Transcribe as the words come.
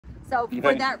So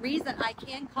for that reason, I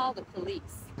can call the police.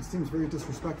 It seems very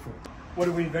disrespectful. What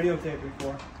are we videotaping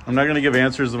for? I'm not going to give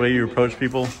answers the way you approach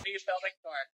people. What are you filming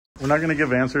for? We're not going to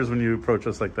give answers when you approach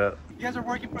us like that. You guys are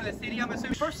working for the city, I'm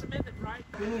assuming. First Amendment, right?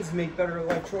 We need to make better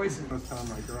life choices. I was telling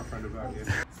my girlfriend about you.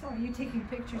 So are you taking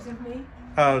pictures of me?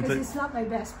 Oh, because it's not my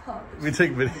best pose. We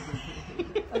take video.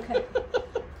 Okay.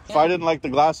 If I didn't like the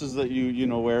glasses that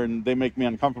you wear and they make me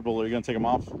uncomfortable, are you going to take them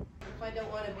off? If I don't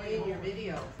want to be in your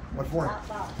video. What for?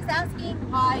 He's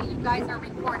asking why you guys are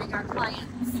recording our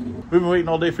clients. We've been waiting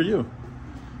all day for you.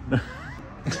 My last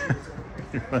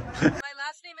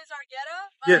name is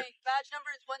Argueta. My Yeah. badge number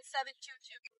is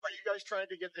 1722. Are you guys trying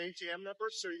to get the ATM number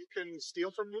so you can steal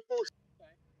from people?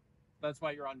 That's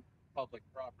why you're on public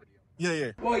property.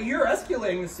 Yeah. Well, you're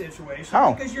escalating the situation.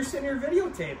 How? Because you're sitting here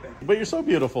videotaping. But you're so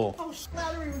beautiful. Oh,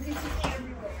 flattery releases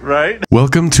everywhere. Right?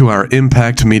 Welcome to our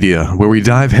Impact Media, where we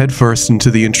dive headfirst into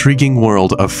the intriguing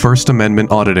world of First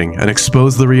Amendment auditing and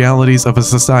expose the realities of a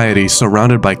society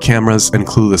surrounded by cameras and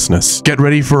cluelessness. Get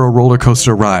ready for a roller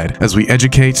coaster ride as we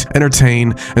educate,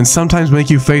 entertain, and sometimes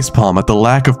make you facepalm at the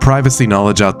lack of privacy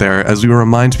knowledge out there as we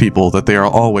remind people that they are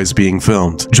always being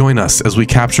filmed. Join us as we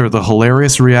capture the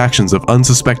hilarious reactions of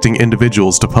unsuspecting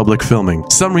individuals to public filming.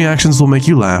 Some reactions will make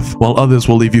you laugh, while others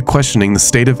will leave you questioning the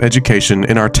state of education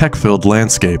in our tech-filled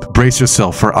landscape. Brace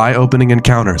yourself for eye-opening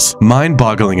encounters,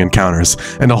 mind-boggling encounters,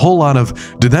 and a whole lot of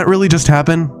 "did that really just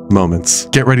happen?" moments.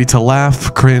 Get ready to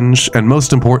laugh, cringe, and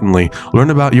most importantly, learn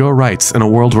about your rights in a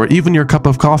world where even your cup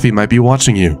of coffee might be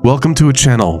watching you. Welcome to a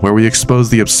channel where we expose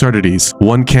the absurdities,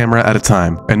 one camera at a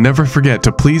time. And never forget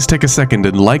to please take a second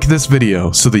and like this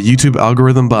video so the YouTube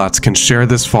algorithm bots can share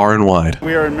this far and wide.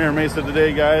 We are in Mesa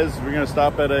today, guys. We're going to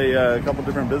stop at a couple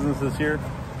different businesses here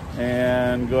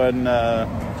and go ahead and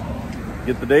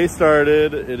get the day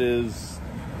started. It is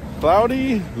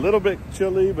cloudy, a little bit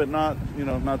chilly, but not,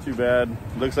 not too bad.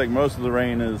 Looks like most of the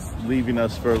rain is leaving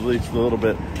us for at least a little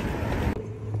bit.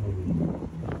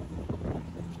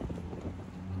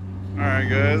 All right,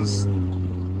 guys.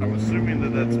 I'm assuming that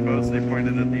that's mostly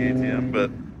pointed at the ATM, but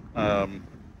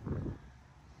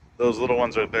those little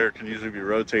ones right there can usually be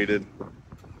rotated.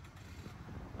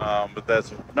 But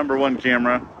that's number one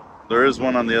camera. There is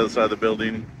one on the other side of the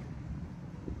building.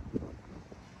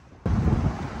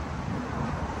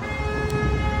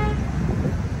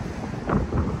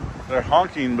 They're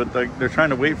honking, but they're trying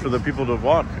to wait for the people to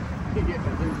walk.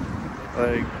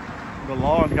 Like, the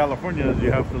law in California is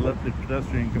you have to let the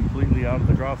pedestrian completely out of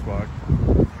the crosswalk.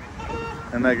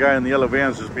 And that guy in the yellow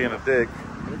van is just being a dick.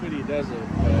 Nobody does it,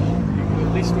 but you can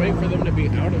at least wait for them to be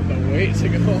out of the way to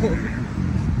go.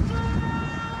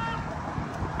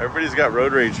 Everybody's got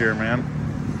road rage here, man.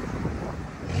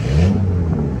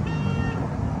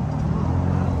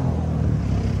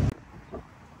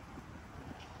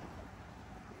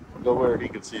 Go where he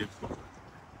can see it.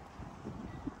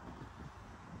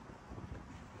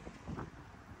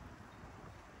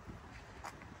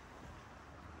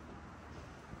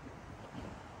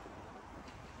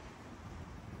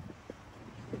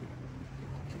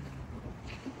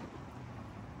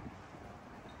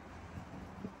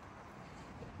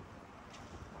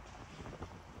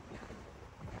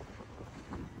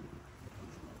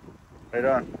 Right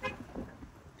on.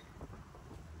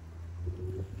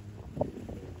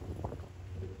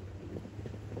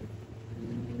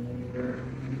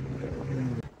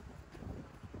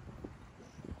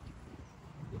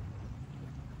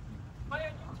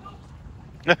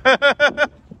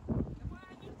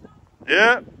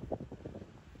 Yeah.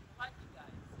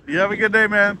 You have a good day,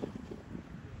 man.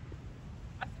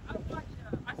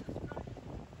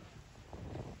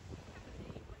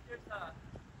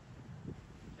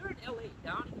 They're in LA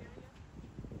down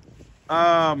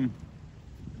area.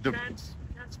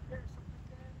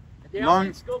 They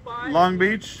always go by Long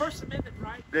Beach. First Amendment,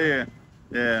 right?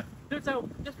 Yeah. There's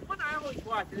one I always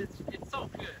watch, and it's so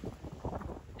good,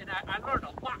 and I learned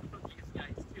a lot from these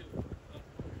guys too.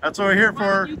 That's what we're here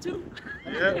for. YouTube.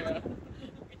 Yeah.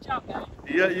 Good job, guys.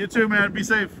 Yeah, you too, man. Be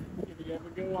safe. You have a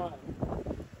good one.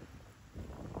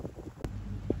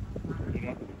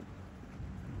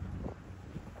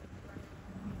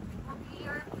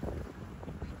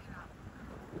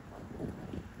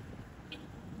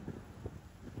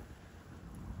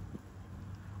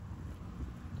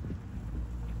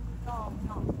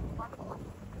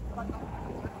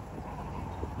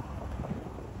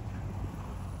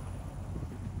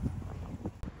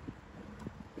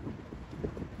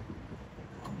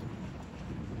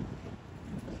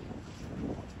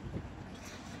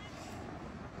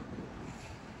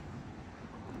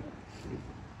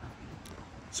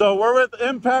 So we're with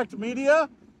Impact Media.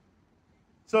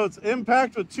 So it's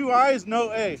Impact with 2 I's,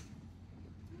 no A.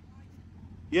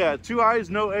 Yeah, 2 eyes,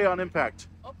 no A on impact.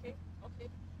 Okay, okay.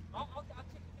 I'll check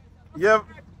you guys out.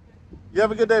 You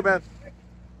have a good day, man.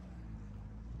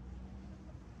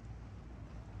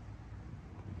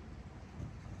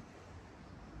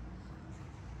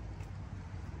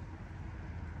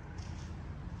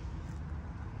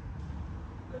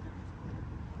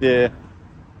 Yeah.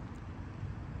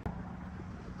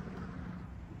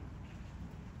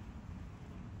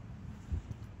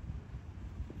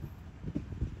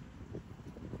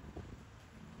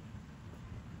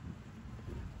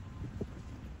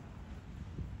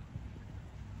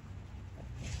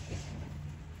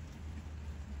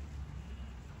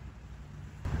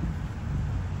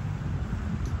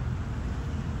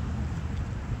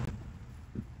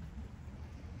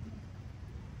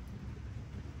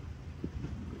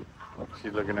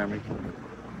 She's looking at me.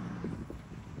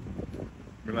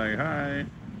 We're like, hi.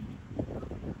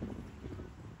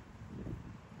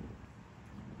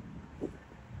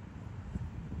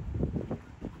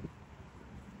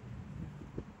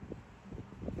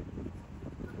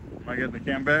 Am I getting the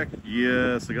cam back?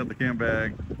 Yes, I got the cam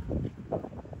back.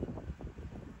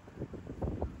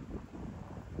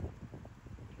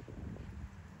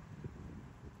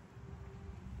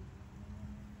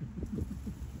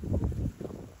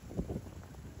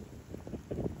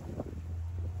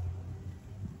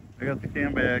 I got the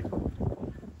cam back.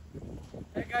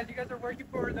 Hey guys, you guys are working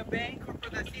for the bank or for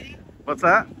the city? What's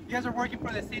that? You guys are working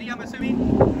for the city, I'm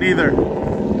assuming? Neither.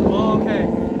 Oh, okay.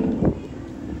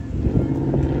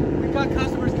 We've got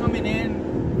customers coming in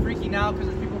freaking out because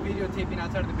there's people videotaping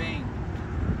outside of the bank.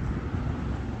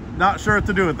 Not sure what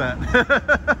to do with that.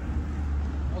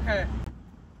 Okay.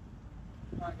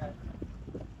 Alright guys.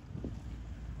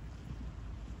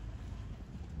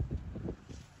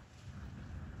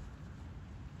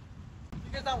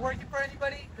 You guys not working for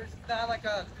anybody? There's not like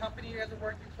a company you guys are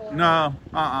working for? No,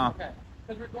 Okay.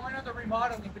 Because we're going on the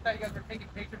remodeling. We thought you guys were taking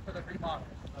pictures for the remodel.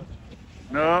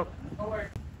 Nope. No worries.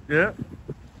 Yeah.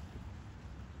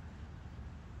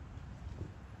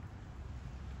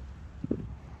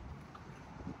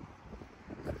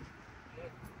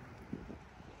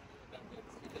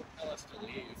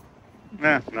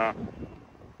 Nah, no.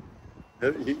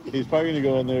 He's probably going to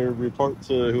go in there, report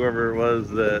to whoever it was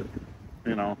that,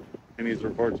 you know, he needs to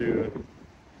report to.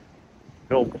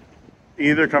 He'll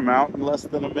either come out in less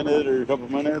than a minute or a couple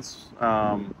minutes,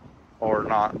 or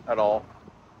not at all.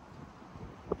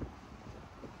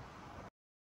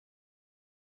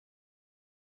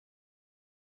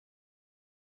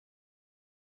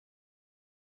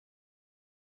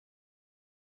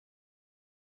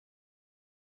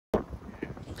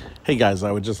 Hey guys,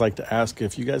 I would just like to ask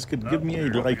if you guys could give me a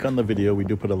like on the video. We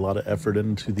do put a lot of effort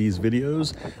into these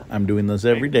videos. I'm doing this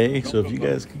every day, so if you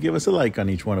guys could give us a like on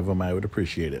each one of them, I would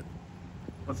appreciate it.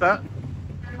 What's that?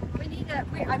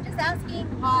 I'm just asking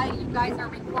why you guys are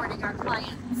recording our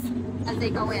clients as they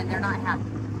go in. They're not happy.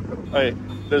 Hey,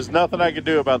 there's nothing I can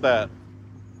do about that.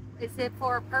 Is it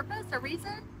for a purpose, a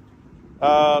reason?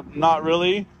 Not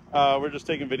really. We're just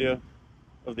taking video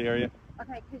of the area.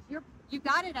 Okay, because you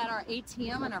got it at our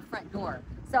ATM and our front door.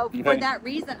 So for that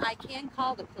reason, I can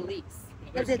call the police.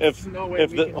 If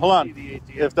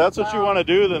that's what you want to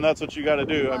do, then that's what you got to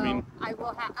do. Well, I mean,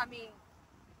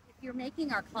 if you're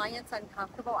making our clients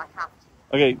uncomfortable, I have to.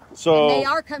 Okay, so and they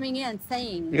are coming in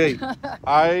saying. Okay,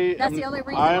 that's the only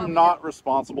reason. I am not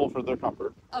responsible for their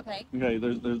comfort. Okay. Okay,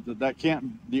 that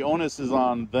can't. The onus is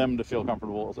on them to feel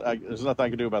comfortable. There's nothing I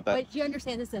can do about that. But you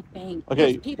understand this is a bank.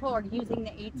 Okay. Those people are using the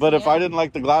ATM. But if I didn't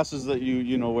like the glasses that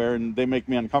you wear and they make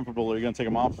me uncomfortable, are you gonna take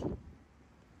them off?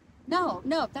 No,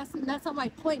 that's not my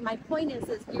point. My point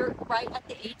is you're right at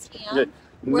the ATM. Okay.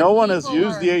 No one has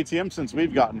used the ATM since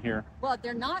we've gotten here. Well,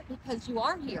 they're not because you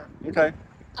are here. Okay.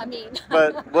 I mean.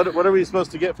 But what are we supposed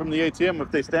to get from the ATM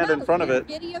if they stand in front of it?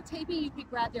 Videotaping, you could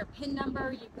grab their PIN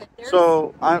number. You could.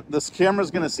 So this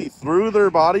camera's going to see through their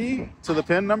body to the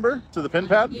PIN number, to the PIN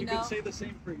pad. You can say the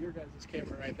same for your guys'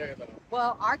 camera right there, though.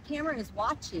 Well, our camera is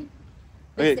watching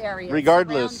this area.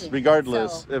 Regardless,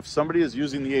 so, if somebody is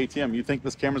using the ATM, you think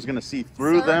this camera's going to see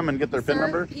through them and get their PIN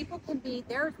number? People can be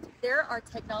there. There are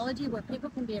technology where people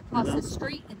can be across the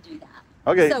street and do that.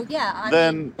 Okay. So yeah,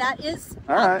 I mean, that is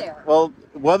out there. Well,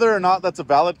 whether or not that's a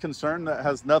valid concern, that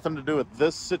has nothing to do with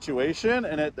this situation,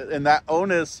 and that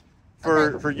onus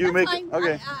for you making.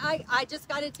 Okay. I just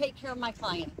got to take care of my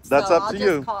clients. That's so up I'll to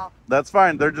just you. Call. That's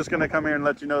fine. They're just going to come here and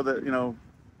let you know that Well,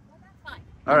 that's fine.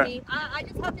 All right. I mean, I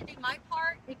just have to do my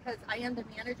part because I am the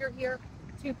manager here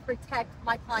to protect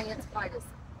my clients' privacy.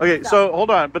 Okay, so hold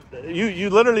on, but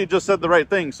you literally just said the right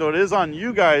thing. So it is on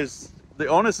you guys. The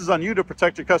onus is on you to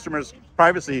protect your customers'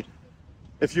 privacy.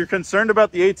 If you're concerned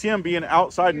about the ATM being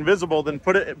outside and visible, then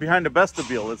put it behind a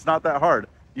vestibule. It's not that hard.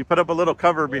 You put up a little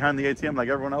cover behind the ATM like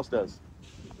everyone else does.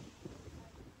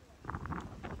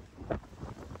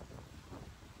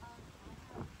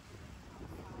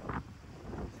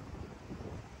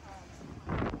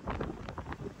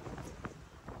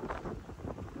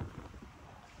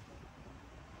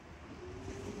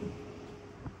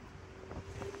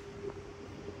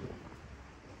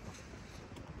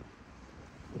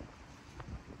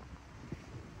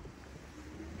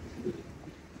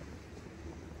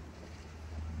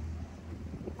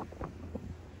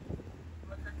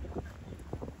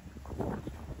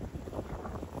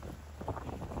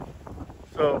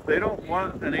 So if they don't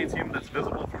want an ATM that's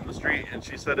visible from the street, and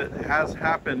she said it has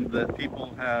happened that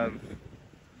people have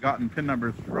gotten PIN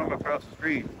numbers from across the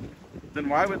street, then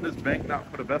why would this bank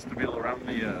not put a vestibule around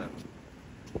the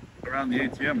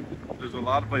ATM? There's a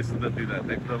lot of places that do that.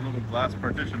 They put a little glass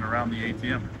partition around the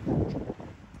ATM.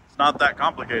 It's not that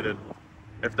complicated.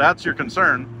 If that's your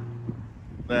concern,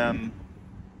 then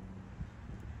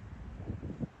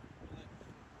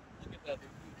Look at that.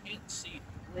 You can't see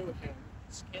through him.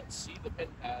 You can't see the pin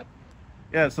pad.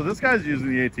 yeah. So this guy's using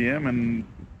the ATM, and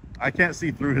I can't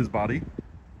see through his body.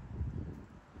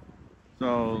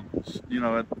 So, you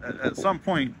know, at some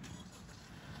point,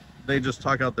 they just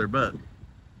talk out their butt.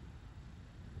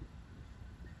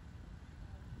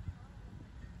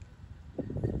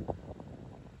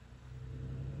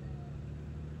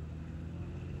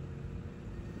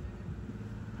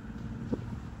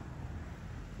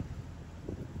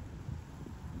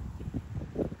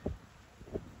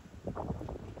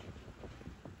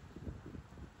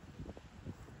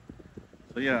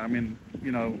 So yeah, I mean,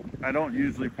 you know, I don't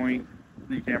usually point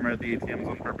the camera at the ATMs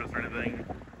on purpose or anything,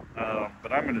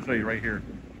 but I'm going to show you right here.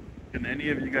 Can any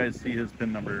of you guys see his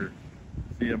PIN number?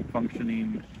 See him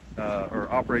functioning or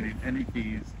operating any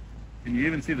keys? Can you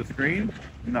even see the screen?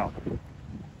 No.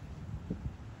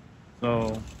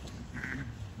 So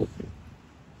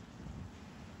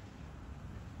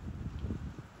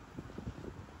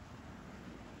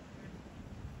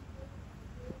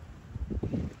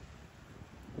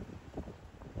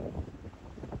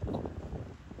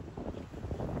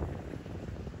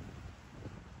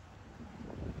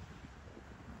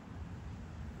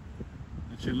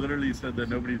she literally said that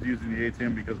nobody's using the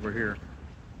ATM because we're here.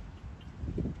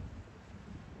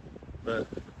 But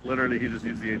literally, he just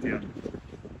used the ATM.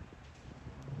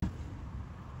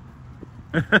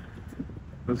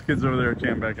 Those kids over there are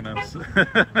cam-backing us.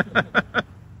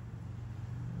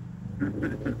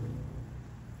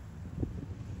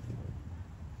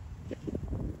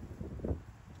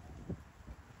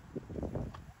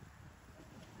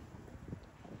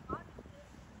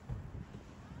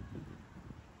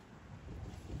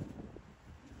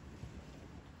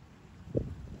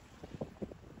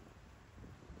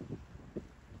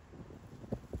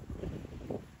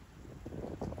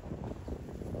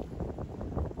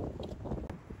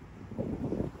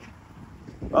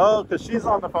 Oh, because she's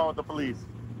on the phone with the police.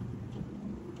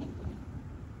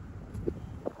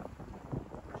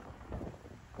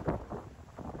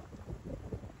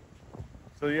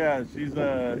 So yeah, she's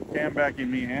cam backing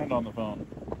me and on the phone.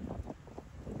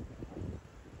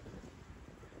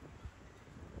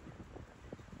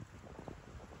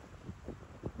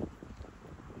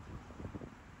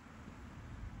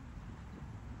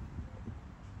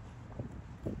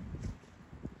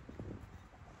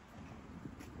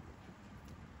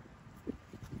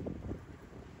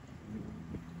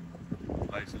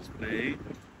 License plate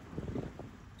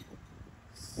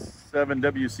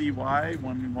 7WCY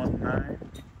 119.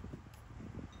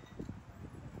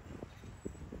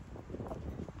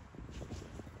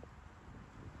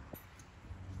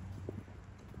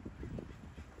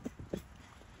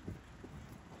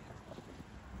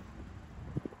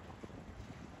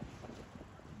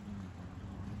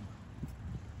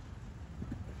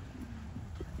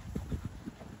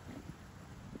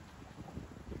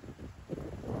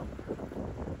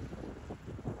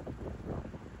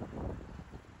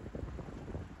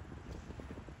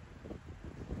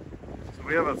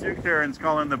 We have a few Karens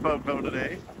calling the Popo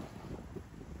today.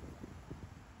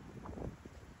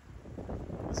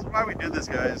 This is why we do this,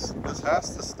 guys. This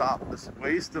has to stop. This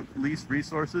waste of police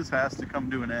resources has to come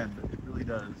to an end. It really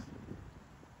does.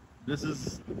 This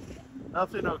is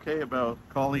nothing okay about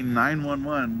calling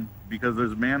 911 because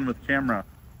there's a man with camera.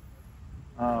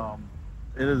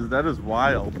 That is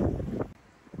wild.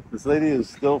 This lady is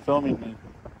still filming me.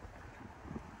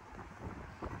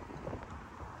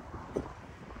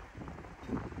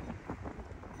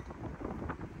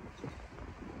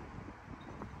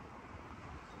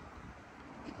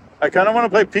 I kind of want to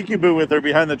play peekaboo with her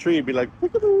behind the tree. Be like,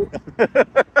 peekaboo.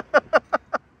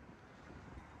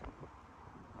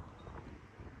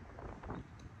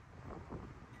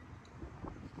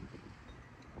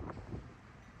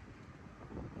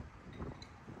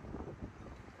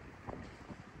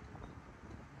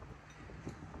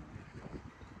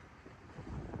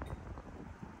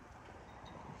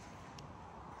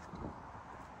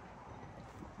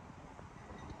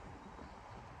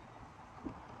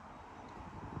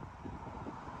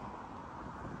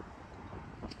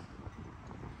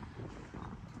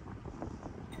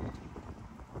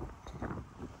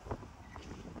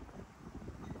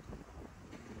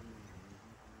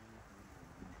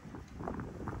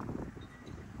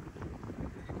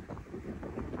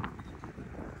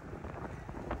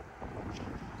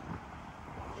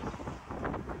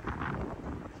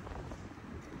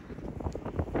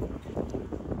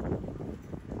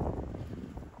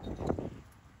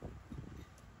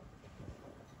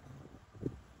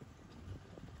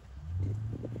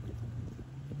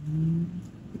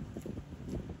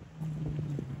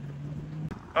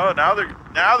 Oh, now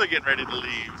they're getting ready to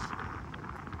leave.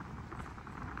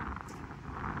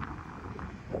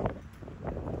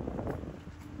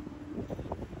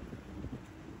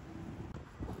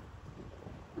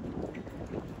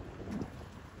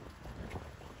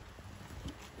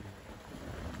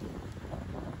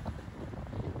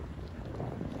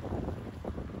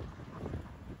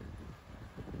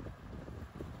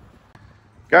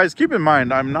 Guys, keep in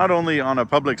mind, I'm not only on a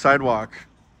public sidewalk,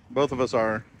 both of us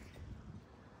are.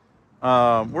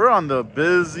 We're on the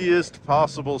busiest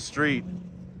possible street.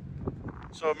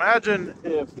 So imagine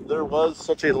if there was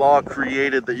such a law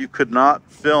created that you could not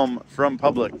film from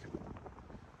public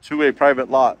to a private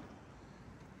lot.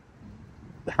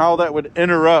 How that would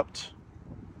interrupt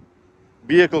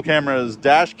vehicle cameras,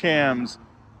 dash cams,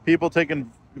 people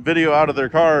taking video out of their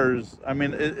cars. I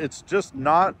mean, it's just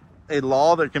not a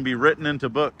law that can be written into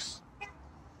books.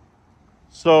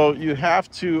 So you have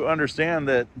to understand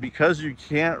that because you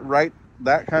can't write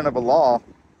that kind of a law,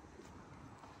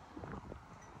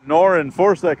 nor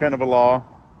enforce that kind of a law,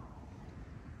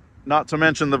 not to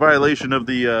mention the violation of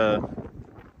the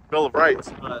Bill of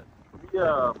Rights, but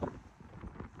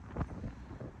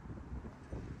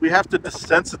we have to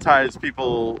desensitize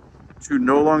people to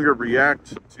no longer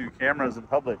react to cameras in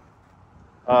public.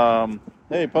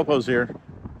 Hey, Popo's here.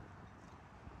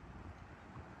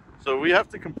 So we have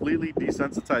to completely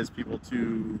desensitize people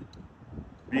to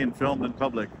being filmed in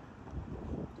public.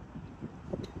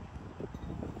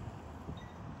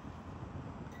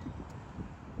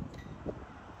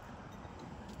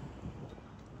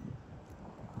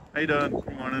 How you doing?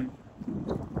 Good morning.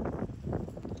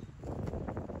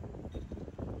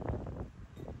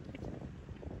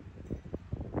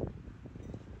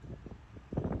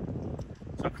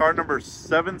 So car number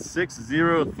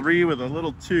 7603 with a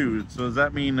little 2. So does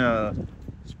that mean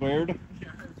squared?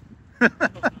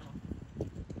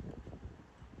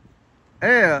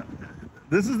 Hey,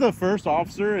 this is the first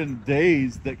officer in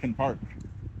days that can park.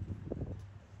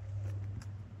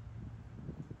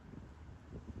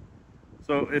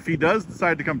 So if he does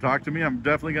decide to come talk to me, I'm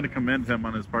definitely going to commend him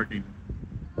on his parking.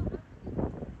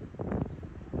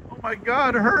 Oh my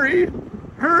God, hurry!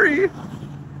 Hurry!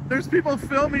 There's people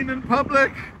filming in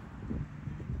public!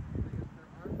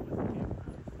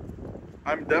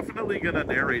 I'm definitely going to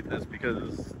narrate this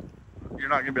because you're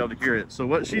not going to be able to hear it. So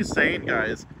what she's saying,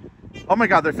 guys, oh my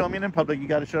God, they're filming in public. You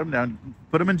got to shut them down.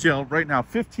 Put them in jail right now.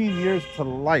 15 years to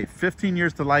life. 15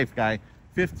 years to life, guy.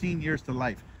 15 years to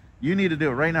life. You need to do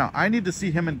it right now. I need to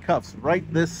see him in cuffs right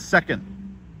this second.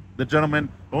 The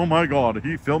gentleman, oh my God,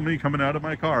 he filmed me coming out of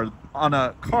my car. On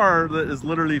a car that is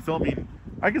literally filming.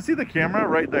 I can see the camera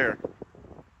right there.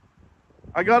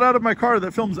 I got out of my car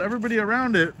that films everybody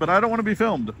around it, but I don't want to be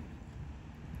filmed.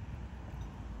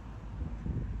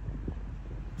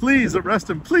 Please arrest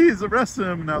him. Please arrest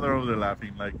him. Now they're over there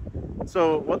laughing. Like,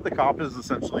 so what the cop is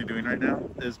essentially doing right now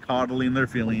is coddling their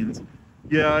feelings.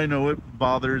 Yeah, I know it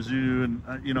bothers you, and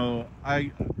you know,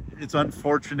 it's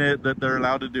unfortunate that they're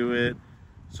allowed to do it.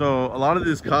 So a lot of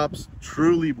these cops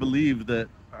truly believe that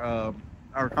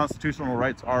our constitutional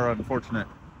rights are unfortunate,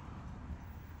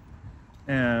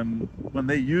 and when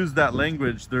they use that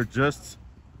language, they're just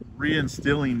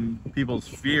reinstilling people's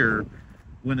fear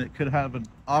when it could have an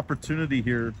opportunity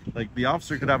here. Like, the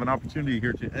officer could have an opportunity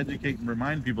here to educate and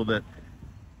remind people that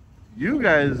you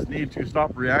guys need to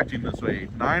stop reacting this way.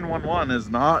 911 is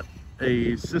not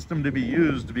a system to be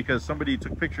used because somebody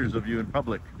took pictures of you in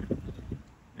public.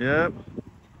 Yep.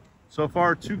 So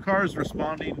far, 2 cars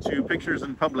responding to pictures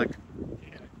in public.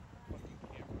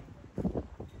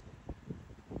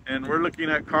 and we're looking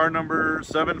at car number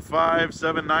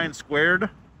 7579 squared.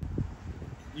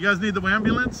 You guys need the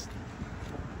ambulance?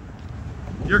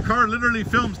 Your car literally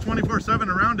films 24/7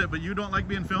 around it, but you don't like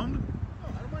being filmed? No, I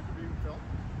don't mind being filmed.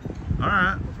 All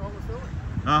right. What's wrong with filming?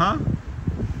 Uh-huh.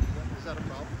 Is that a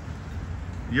problem?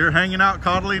 You're hanging out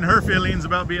coddling her feelings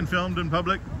about being filmed in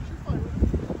public? No, she's fine with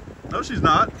it. No, she's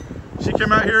not. She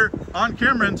came out here on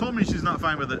camera and told me she's not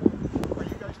fine with it. Are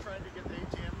you guys trying to get the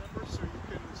ATM number so you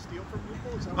can steal from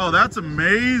people? Is that Oh, that's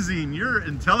amazing. Your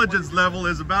intelligence level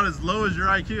is about as low as your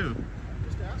IQ. I'm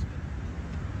just asking.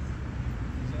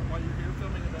 Is that why you're here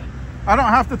filming a bank? I don't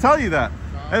have to tell you that. No,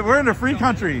 Hey, we're in a free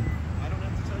country. I don't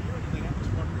have to tell you anything. I'm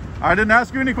just wondering. I didn't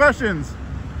ask you any questions,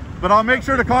 but I'll make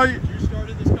sure to call you. You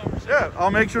started this conversation. Yeah,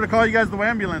 I'll make sure to call you guys the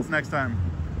ambulance next time.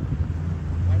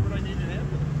 Why would I need an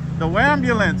ambulance? The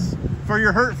ambulance for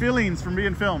your hurt feelings from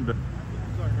being filmed. Was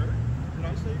I hurt? Did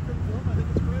I say you couldn't film? I think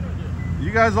it's a great idea.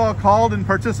 You guys all called and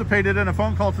participated in a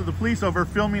phone call to the police over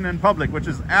filming in public, which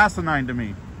is asinine to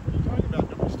me. What are you talking about?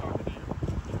 Nobody's talking to you.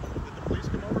 Did the police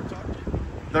come over and talk to you?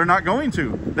 They're not going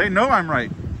to. They know I'm right.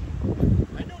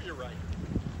 I know you're right.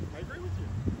 I agree with you.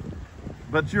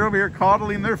 But you're over here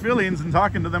coddling their feelings and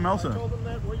talking to them I also. told them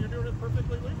that what you're doing is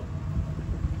perfectly legal.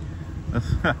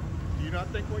 Do you not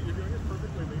think what you're doing is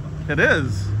perfectly legal? It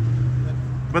is.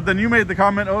 But then you made the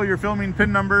comment, oh, you're filming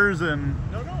PIN numbers and...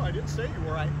 No, I didn't say you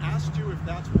were. I asked you if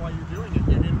that's why you're doing it.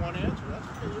 You didn't want to answer. That's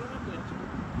okay. You don't have to answer.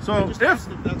 So I just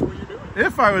asked if that's what you're doing.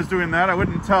 if I was doing that, I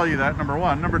wouldn't tell you that, number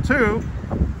one. Number two,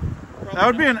 that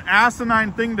would be an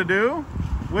asinine thing to do.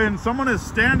 When someone is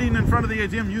standing in front of the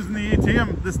ATM using the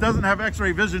ATM, this doesn't have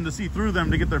x-ray vision to see through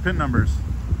them to get their PIN numbers.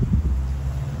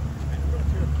 I don't know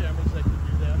if you have cameras that can do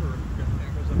that or if you've got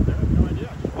cameras up there. I have no idea.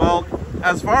 Well,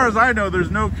 as far as I know,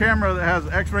 there's no camera that has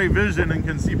x-ray vision and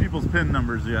can see people's PIN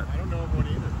numbers yet. I don't know of one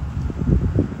either.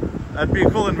 That'd be a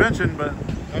cool invention, but...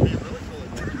 That'd be a really cool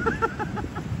invention.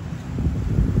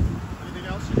 Anything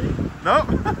else you need? Nope.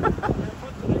 Have fun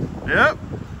today. Yep.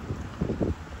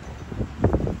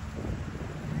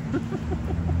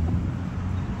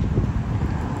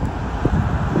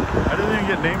 I didn't even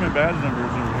get name and badge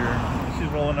numbers over here. She's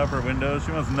rolling up her windows.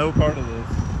 She wants no part of this.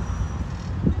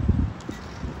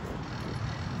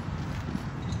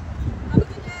 Have a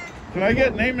good day. Can I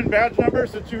get name and badge number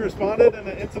since you responded in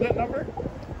an incident number?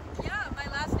 Yeah, my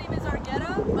last name is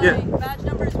Argetta. My Yeah. badge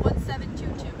number is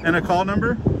 1722. And a call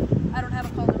number I don't have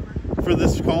a call number. for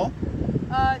this call?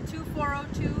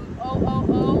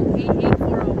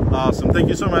 2402-000-8840. Awesome. Thank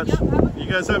you so much. Yep, have a-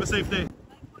 You guys have a safe day.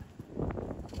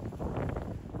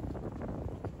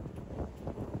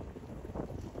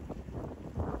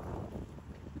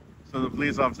 So the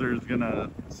police officer is gonna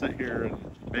sit here and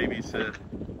babysit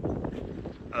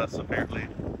us, apparently.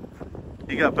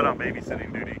 He got put on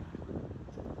babysitting duty.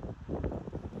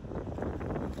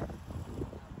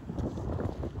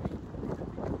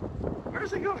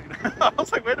 Where's he going? I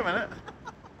was like, wait a minute.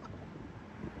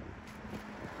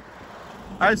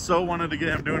 I so wanted to get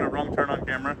him doing a wrong turn on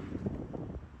camera.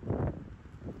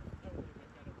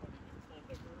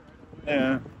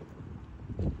 Yeah.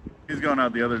 He's going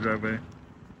out the other driveway.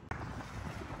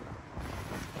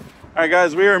 All right,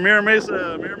 guys, we are Mira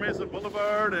Mesa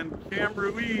Boulevard and Camp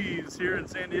Ruiz here in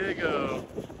San Diego.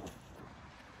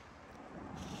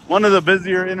 One of the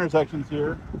busier intersections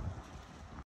here.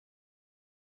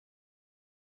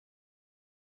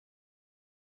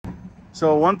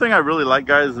 So one thing I really like,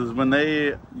 guys, is when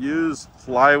they use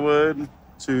plywood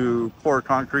to pour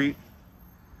concrete.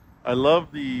 I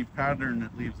love the pattern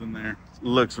it leaves in there. It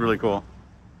looks really cool.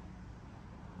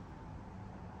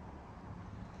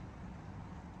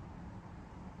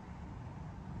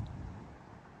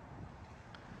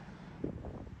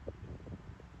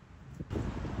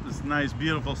 This nice,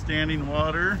 beautiful standing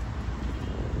water.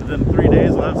 Within 3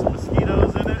 days, we'll have some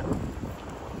mosquitoes in it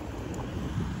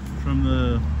from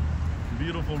the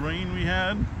beautiful rain we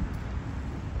had.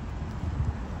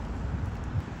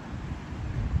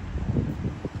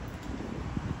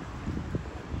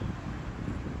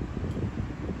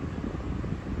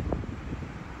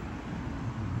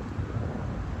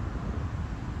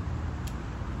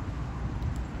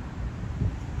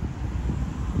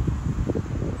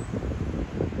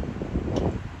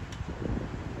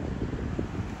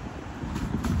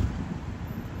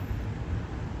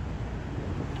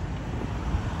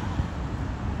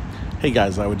 Hey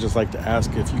guys, I would just like to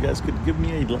ask if you guys could give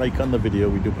me a like on the video.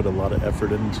 We do put a lot of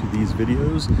effort into these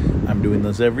videos. I'm doing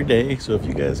this every day, so if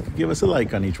you guys could give us a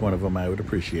like on each one of them, I would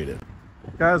appreciate it.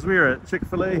 Guys, we are at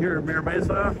Chick-fil-A here in Mira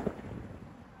Mesa.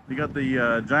 We got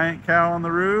the giant cow on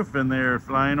the roof, and they're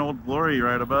flying Old Glory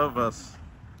right above us.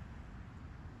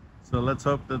 So let's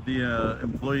hope that the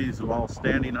employees, while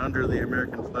standing under the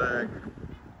American flag,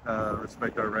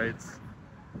 respect our rights.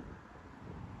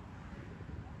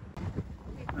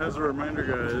 As a reminder,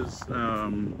 guys,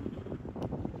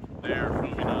 they are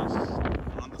filming us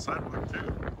on the sidewalk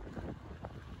too.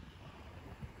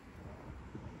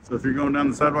 So if you're going down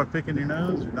the sidewalk picking your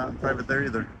nose, you're not in private there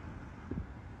either.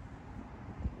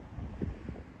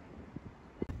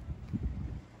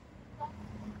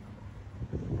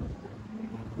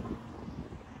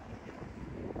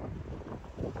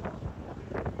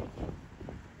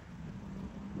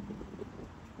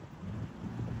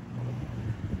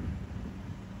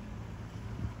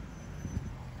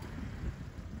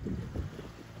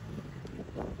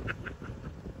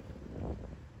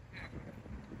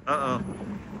 Uh-oh.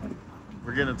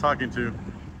 We're getting a talking to.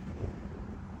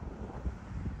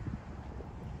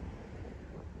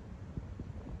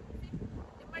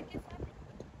 How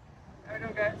you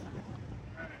doing, guys?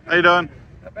 How you doing?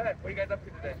 Not bad. What are you guys up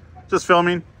to today? Just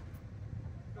filming.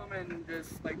 Filming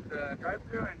just like the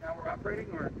drive-thru and how we're operating,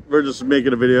 or? We're just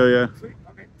making a video, yeah. Sweet.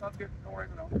 Okay, sounds good. No worries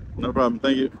at all. No problem.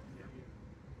 Thank you.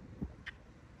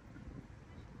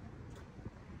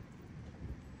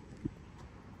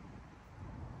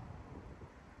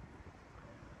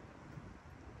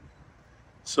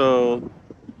 So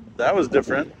that was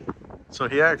different. So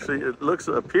he actually, it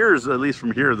appears, at least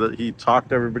from here, that he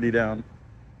talked everybody down,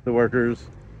 the workers,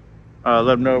 let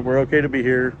them know we're okay to be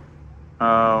here,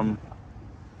 and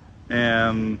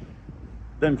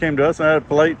then came to us and had a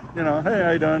polite, you know, hey,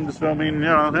 how you doing? Just filming, you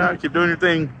know, yeah, keep doing your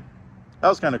thing. That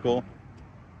was kind of cool.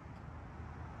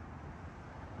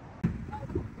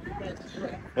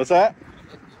 What's that?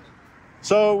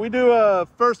 So we do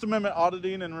First Amendment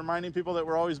auditing and reminding people that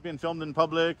we're always being filmed in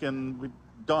public and we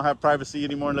don't have privacy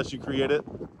anymore unless you create it.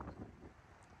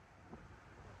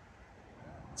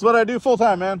 It's what I do full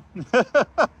time, man.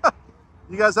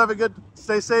 You guys have a good,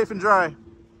 stay safe and dry.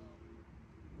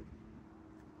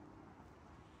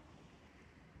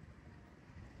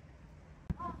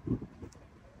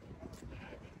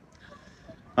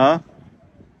 Huh?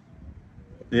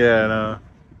 Yeah, no.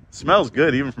 Smells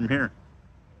good even from here.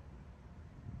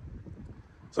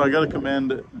 So I got to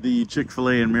commend the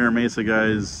Chick-fil-A and Mira Mesa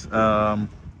guys.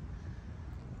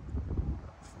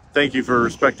 Thank you for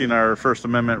respecting our First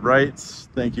Amendment rights.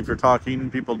 Thank you for talking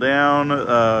people down.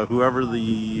 Whoever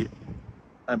the,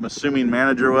 I'm assuming,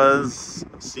 manager was,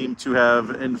 seemed to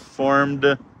have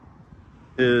informed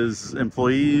his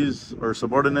employees or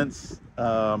subordinates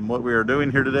what we are doing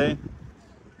here today,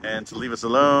 and to leave us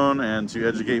alone and to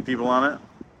educate people on it.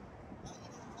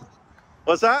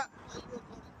 What's that?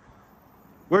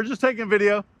 We're just taking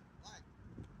video.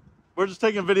 We're just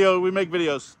taking video. We make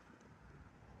videos.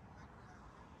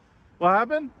 What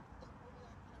happened?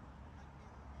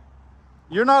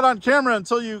 You're not on camera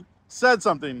until you said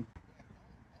something.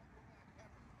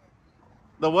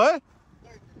 The what?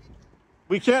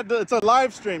 We can't, it's a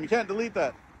live stream. You can't delete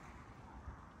that.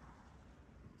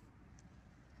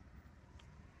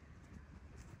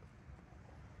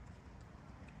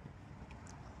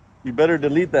 You better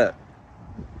delete that.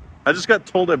 I just got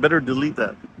told I better delete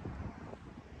that.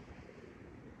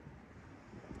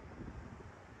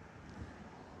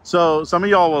 So some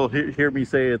of y'all will hear me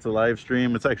say it's a live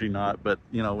stream. It's actually not, but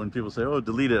you know, when people say, oh,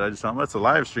 delete it, I just tell them, that's a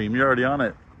live stream. You're already on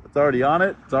it. It's already on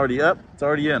it. It's already up. It's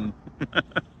already in.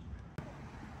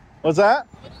 What's that?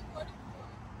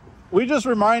 We just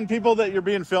remind people that you're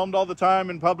being filmed all the time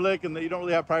in public and that you don't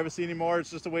really have privacy anymore. It's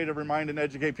just a way to remind and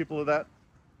educate people of that.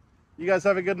 You guys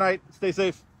have a good night. Stay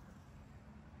safe.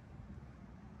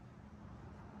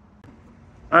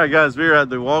 All right, guys, we're at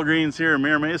the Walgreens here in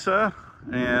Mira Mesa,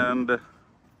 and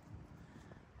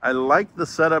I like the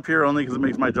setup here only because it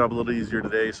makes my job a little easier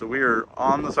today. So we are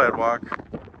on the sidewalk,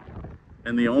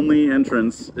 and the only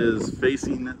entrance is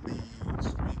facing the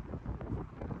street,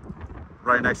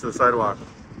 right next to the sidewalk.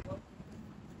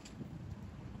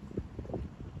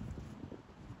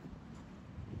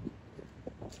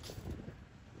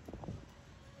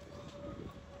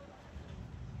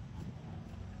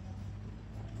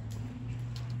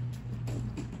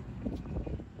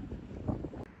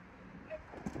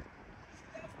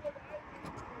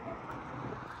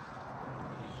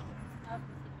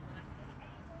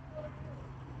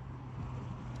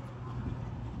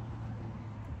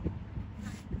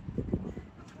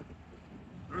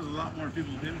 There's a lot more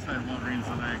people inside Walgreens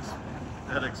than I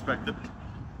had expected.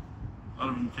 A lot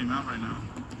of them came out right now.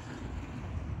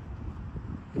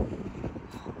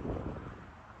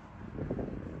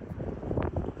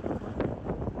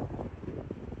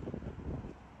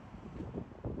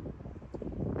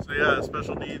 So yeah, a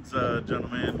special needs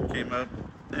gentleman came up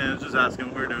and was just asking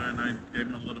what we were doing. I gave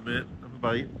him a little bit of a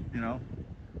bite, you know,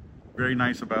 very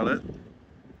nice about it.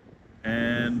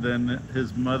 And then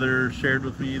his mother shared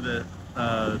with me that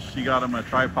she got him a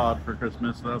tripod for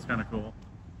Christmas, so that was kind of cool.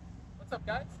 What's up,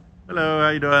 guys? Hello, how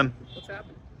you doing? What's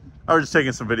happening? I was just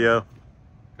taking some video.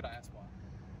 Could I ask why?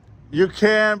 You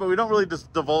can, but we don't really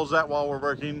just divulge that while we're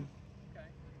working. Okay.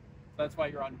 So that's why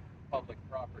you're on public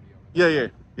property over Yeah,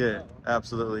 there. yeah, Oh, okay.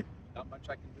 absolutely. Not much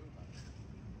I can do about it.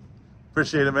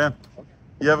 Appreciate it, man. Okay.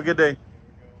 You have a good day.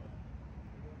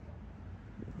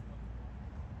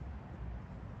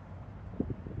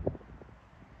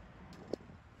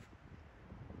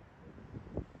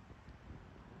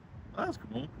 That's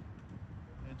cool.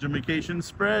 Education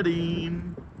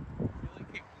spreading. I feel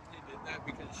like he did that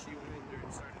because she went in there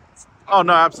and started. Oh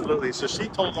no, absolutely. So she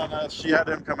told on us. She had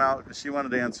him come out because she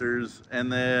wanted answers,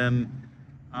 and then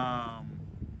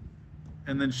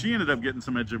she ended up getting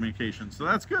some education. So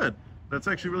that's good. That's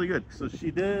actually really good. So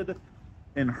she did,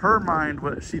 in her mind,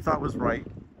 what she thought was right,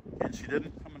 and she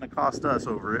didn't come and accost us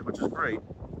over it, which is great.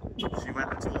 She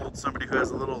went and told somebody who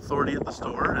has a little authority at the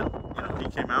store, and you know, he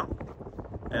came out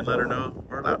and let her know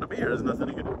we're allowed to be here. There's nothing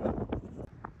you can do about it.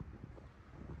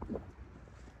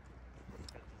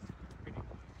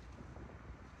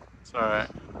 It's all right.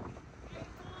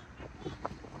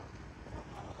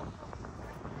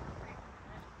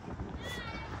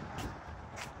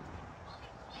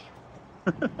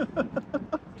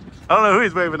 I don't know who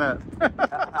he's waving at.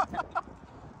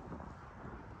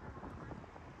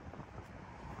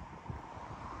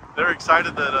 They're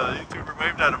excited that a YouTuber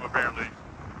waved at him, apparently.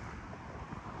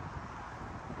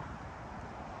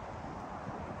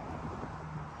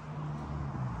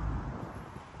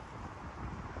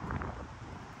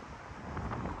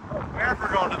 Oh, and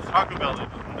we're going to the Taco Bell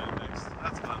next.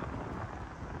 That's fun.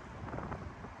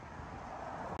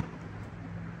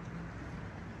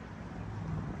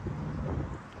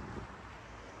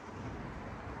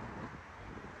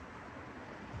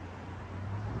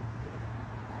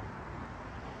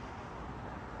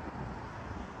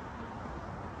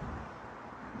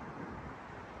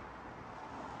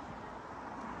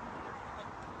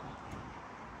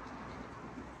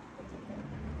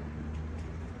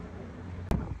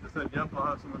 Said, yep, I'll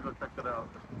have someone go check that out.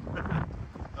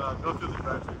 Go through the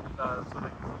drive-thru so they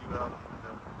can see you out.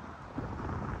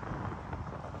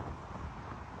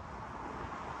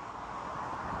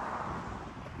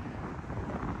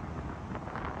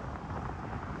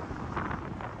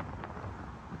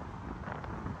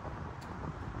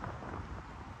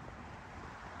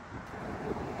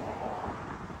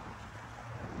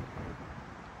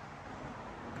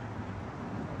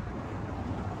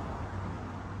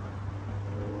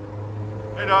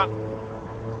 Hey, Don.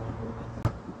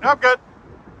 Yeah, I'm good.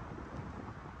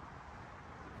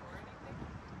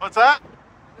 What's that?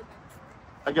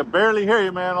 I can barely hear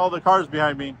you, man. All the cars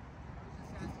behind me.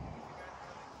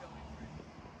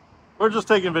 We're just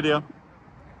taking video.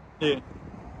 Yeah.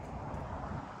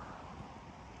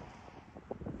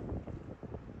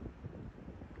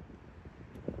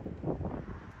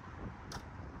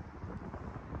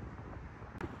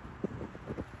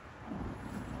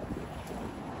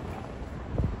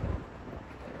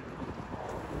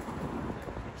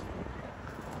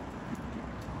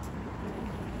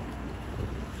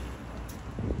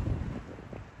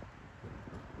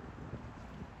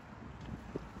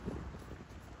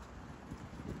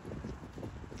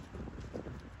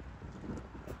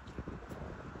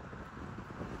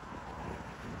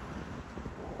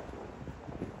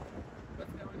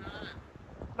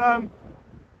 Done.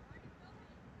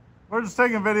 We're just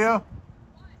taking video.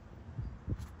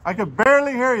 I could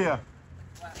barely hear you.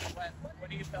 What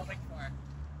are you filming for?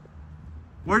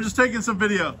 We're just taking some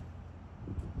video.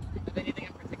 Is anything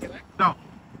in particular? No.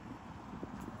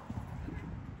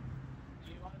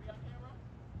 Do you want to be on camera?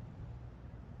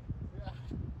 Yeah.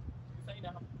 Say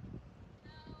no.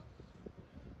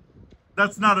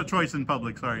 That's not a choice in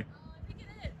public, sorry. Oh, I think it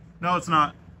is. No, it's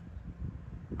not.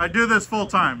 I do this full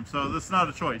time, so this is not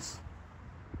a choice.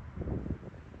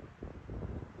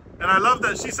 And I love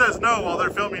that she says no while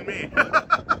they're filming me.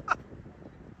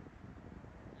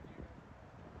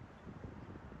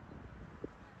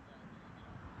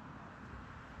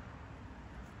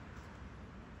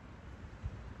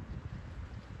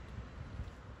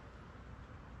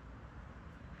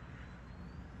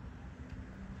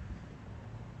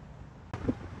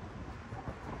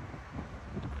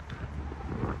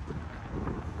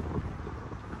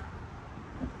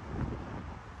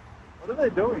 What are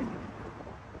they doing?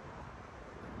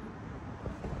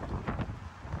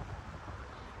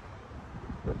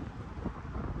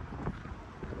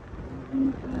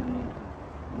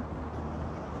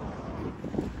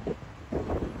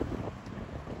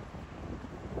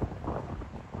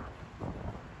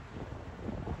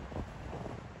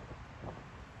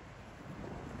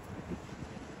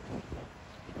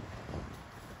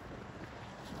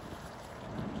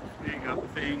 Big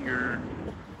up finger.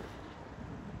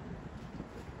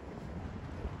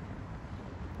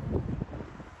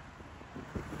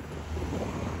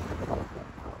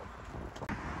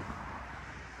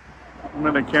 I'm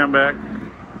gonna cam back.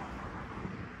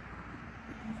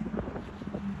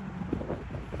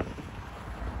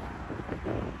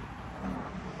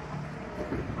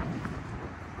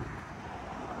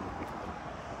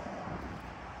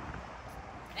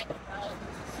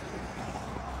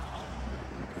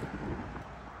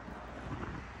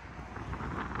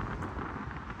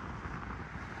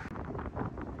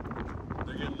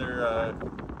 They're getting their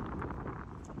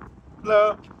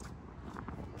hello.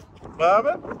 What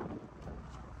happened?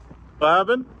 What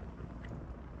happened?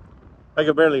 I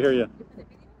can barely hear you.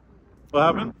 What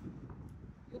happened?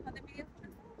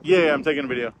 Yeah, I'm taking a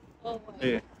video.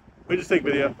 Yeah, we just take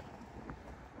video.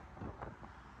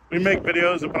 We make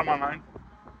videos and put them online.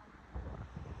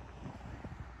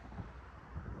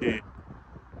 Yeah.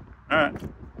 All right.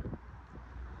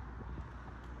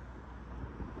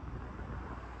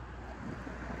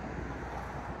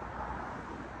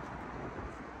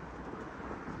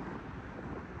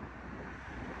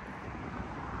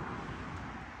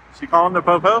 She calling the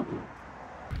popo?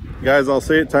 Guys, I'll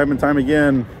say it time and time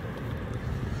again.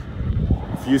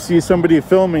 If you see somebody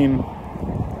filming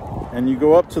and you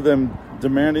go up to them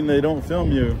demanding they don't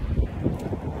film you,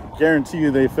 guarantee you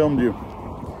they filmed you.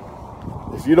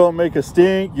 If you don't make a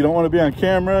stink, you don't want to be on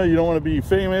camera, you don't want to be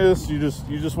famous, you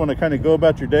just want to kind of go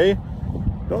about your day,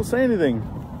 don't say anything.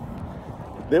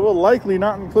 They will likely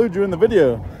not include you in the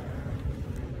video.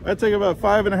 I take about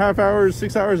 5.5 hours,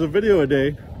 6 hours of video a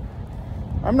day.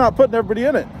 I'm not putting everybody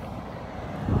in it.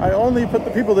 I only put the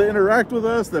people that interact with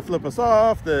us, that flip us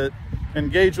off, that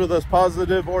engage with us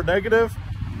positive or negative,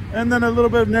 and then a little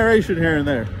bit of narration here and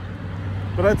there.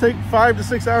 But I take 5 to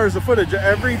 6 hours of footage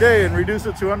every day and reduce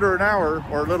it to under an hour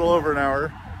or a little over an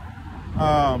hour.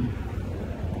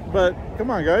 But come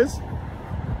on, guys.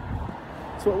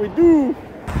 That's what we do.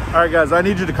 All right, guys, I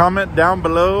need you to comment down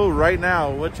below right now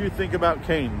what you think about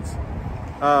Cane's.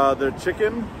 The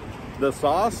chicken, the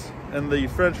sauce, and the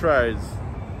french fries.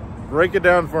 Break it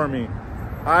down for me.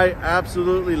 I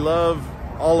absolutely love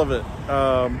all of it.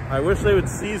 I wish they would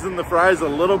season the fries a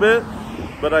little bit,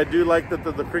 but I do like that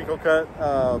the crinkle cut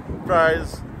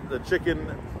fries, the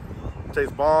chicken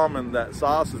tastes bomb, and that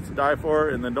sauce is to die for.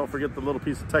 And then don't forget the little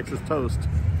piece of Texas toast.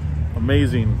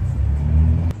 Amazing.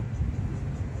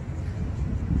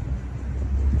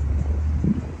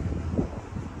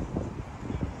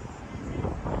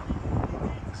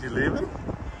 Is he leaving?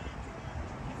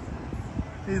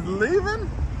 He's leaving?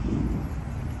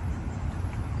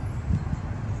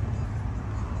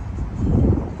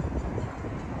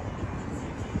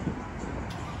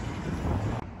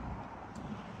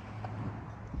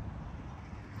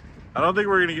 I don't think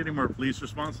we're gonna get any more police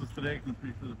responses today because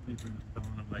the police are just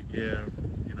telling them like, yeah,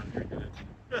 you know, you're good.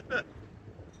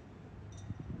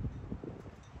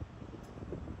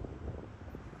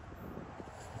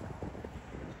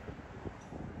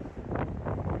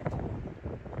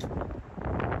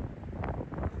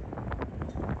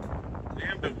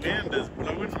 Damn, the wind is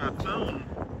blowing my phone.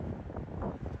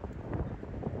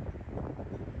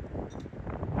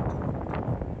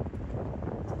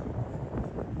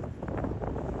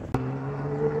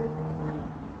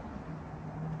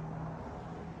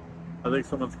 I think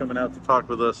someone's coming out to talk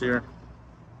with us here.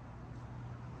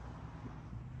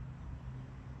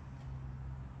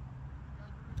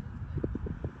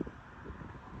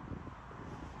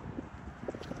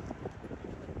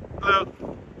 Hello.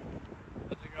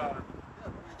 How's it going? Yeah,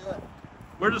 what are you doing?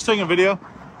 We're just taking a video.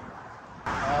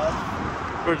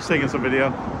 We're just taking some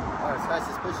video. Oh, it's kind of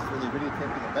suspicious when you're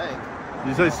videotaping a bank.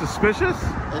 You say suspicious? I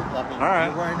mean, all right.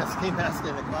 You're wearing a ski mask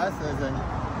in the classes, and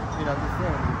you know, just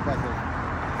saying, you guys are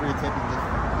videotaping this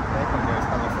bank on there. It's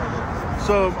kind of like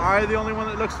So am I the only one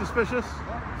that looks suspicious?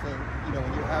 so, you know,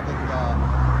 when you're having,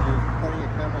 you're pointing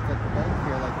your cameras at the bank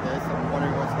here like this, I'm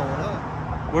wondering what's going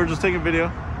on. We're just taking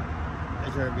video.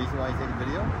 Is there a reason why you're taking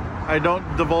video? I don't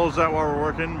divulge that while we're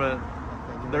working, but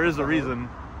Okay, there is a reason.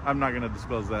 I'm not going to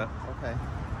disclose that. Okay.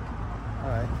 All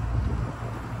right.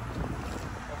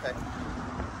 Okay.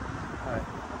 All right.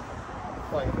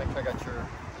 Well, I can make sure I got your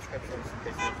descriptions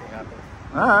in case anything happens.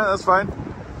 All right, that's fine.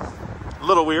 A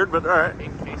little weird, but all right.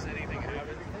 In case anything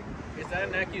happens. Is that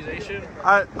an accusation?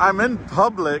 I'm in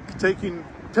public taking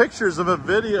pictures of a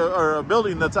video or a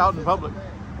building that's out in public.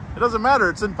 It doesn't matter.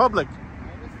 It's in public.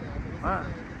 All right.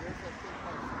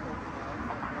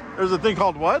 There's a thing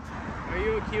called what? Are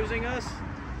you accusing us?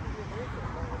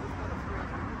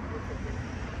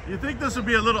 You think this would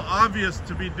be a little obvious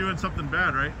to be doing something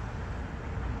bad, right?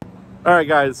 All right,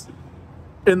 guys.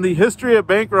 In the history of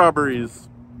bank robberies,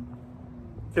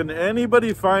 can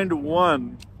anybody find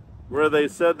one where they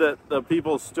said that the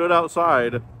people stood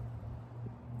outside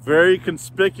very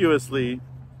conspicuously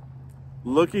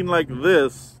looking like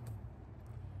this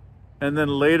and then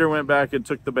later went back and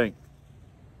took the bank?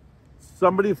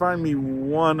 Somebody find me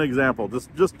one example,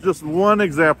 just one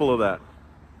example of that,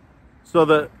 so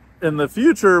that in the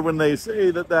future when they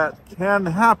say that that can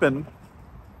happen,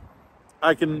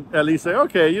 I can at least say,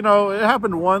 okay, you know, it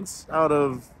happened once out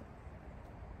of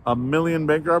a million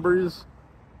bank robberies.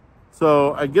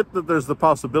 So I get that there's the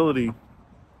possibility,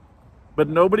 but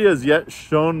nobody has yet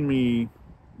shown me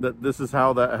that this is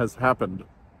how that has happened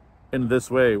in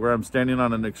this way, where I'm standing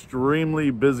on an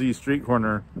extremely busy street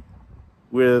corner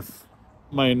with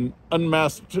my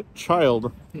unmasked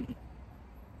child,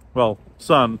 well,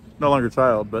 son, no longer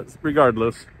child, but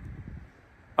regardless,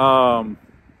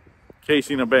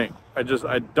 casing a bank.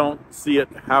 I don't see it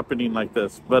happening like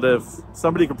this. But if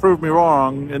somebody can prove me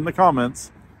wrong in the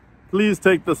comments, please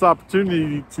take this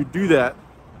opportunity to do that.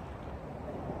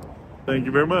 Thank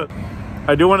you very much.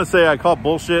 I do want to say I call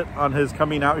bullshit on his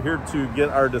coming out here to get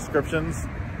our descriptions.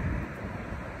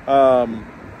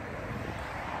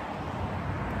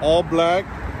 All black,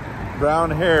 brown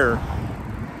hair.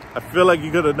 I feel like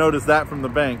you could have noticed that from the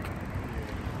bank.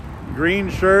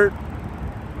 Green shirt,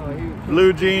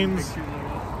 blue jeans,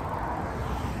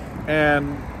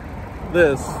 and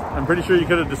this. I'm pretty sure you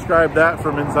could have described that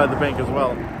from inside the bank as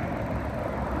well.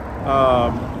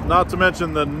 Not to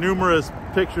mention the numerous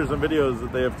pictures and videos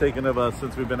that they have taken of us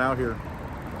since we've been out here.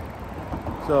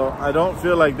 So I don't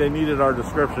feel like they needed our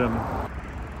description.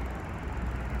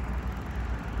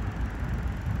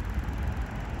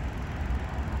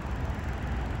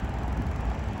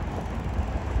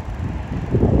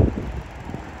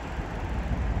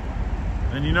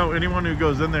 And you know, anyone who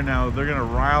goes in there now, they're gonna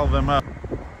rile them up.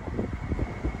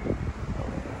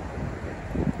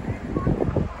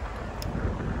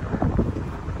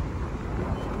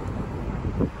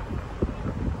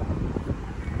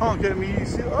 Honk at me, you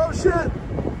see, oh shit!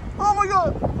 Oh my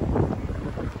god!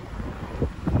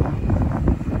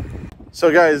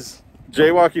 So guys,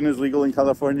 jaywalking is legal in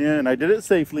California, and I did it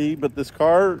safely, but this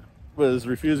car was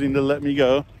refusing to let me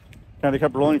go. Kind of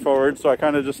kept rolling forward, so I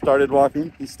kind of just started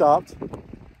walking. He stopped,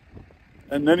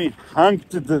 and then he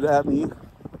honked it at me.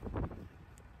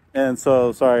 And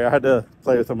so, sorry, I had to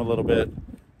play with him a little bit.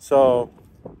 So,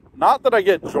 not that I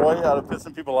get joy out of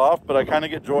pissing people off, but I kind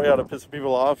of get joy out of pissing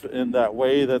people off in that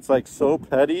way that's like so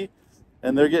petty,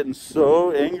 and they're getting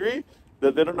so angry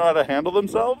that they don't know how to handle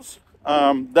themselves.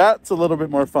 That's a little bit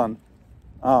more fun.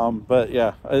 But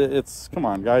yeah, it's, come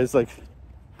on guys, like,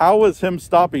 how was him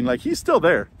stopping? Like, he's still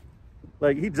there.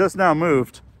 Like, he just now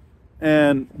moved.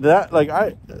 And that, like,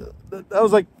 that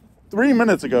was like 3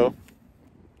 minutes ago.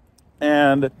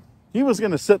 And he was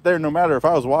going to sit there no matter if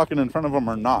I was walking in front of him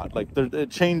or not. Like,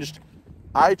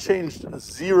 I changed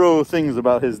 0 things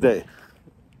about his day.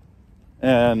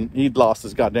 And he'd lost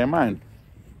his goddamn mind.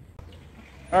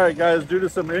 All right, guys, due to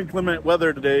some inclement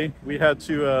weather today, we had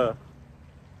to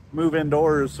move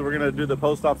indoors. So we're going to do the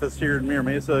post office here in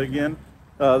Mesa again.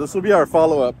 This will be our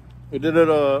follow-up. We did it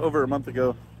over a month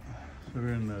ago. So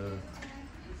we're in the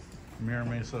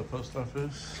Mesa post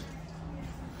office.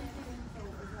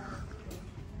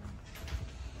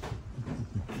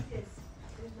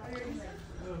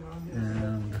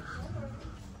 And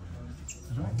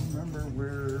I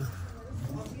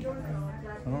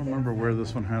don't remember where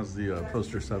this one has the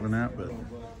poster 7 at, but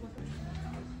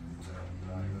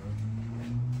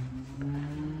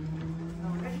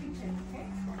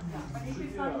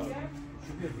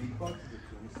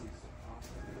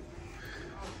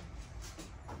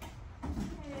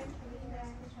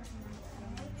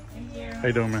how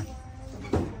you doing, man?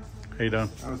 How you doing?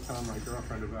 I was telling my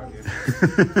girlfriend about you.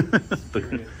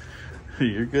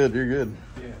 You're good, you're good.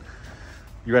 Yeah.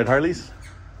 You ride Harleys?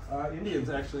 Indians,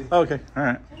 actually. Oh, okay, all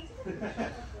right.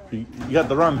 You got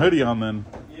the wrong hoodie on then.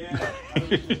 Yeah, I was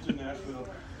just in Nashville.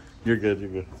 You're good, you're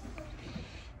good.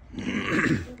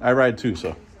 I ride too,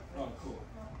 so. Oh, cool.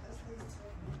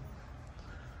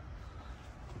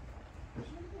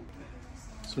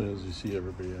 So as you see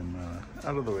everybody in,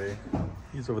 out of the way,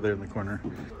 he's over there in the corner.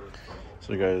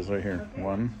 So guys, right here,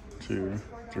 1, 2,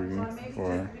 3,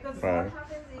 4, 5,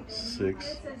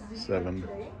 6, 7,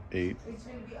 8,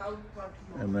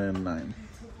 and then 9.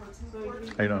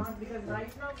 How you doing?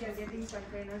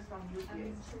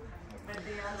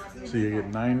 So you get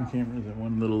 9 cameras in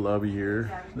one little lobby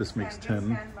here. This makes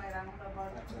 10.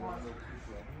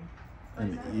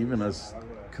 And even as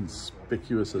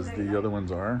conspicuous as the other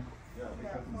ones are,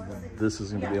 this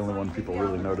is going to be the only one people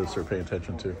really notice or pay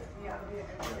attention to.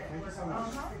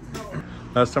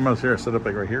 Last time I was here, I set up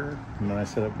like right here, and then I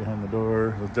set up behind the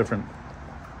door. It was different.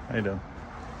 How you doing?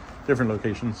 Different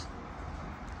locations.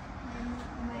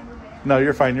 No,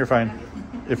 you're fine. You're fine.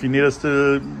 If you need us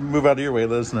to move out of your way,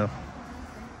 let us know.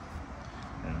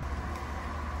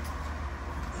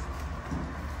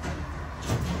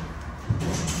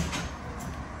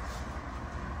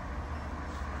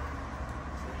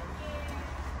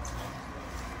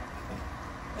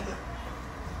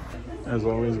 As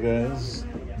always, guys,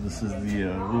 this is the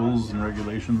rules and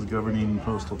regulations governing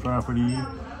postal property,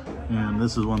 and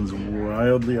this one's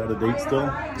wildly out of date still.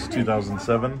 It's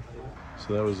 2007,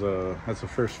 so that was that's a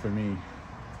first for me.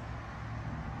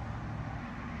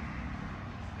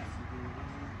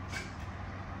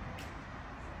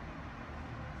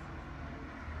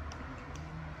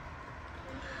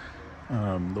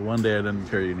 The one day I didn't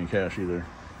carry any cash either.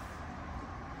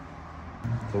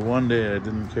 The one day I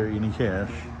didn't carry any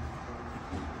cash.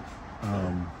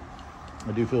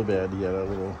 I do feel bad. Yeah, that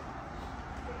little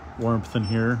warmth in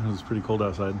here. It was pretty cold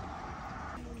outside.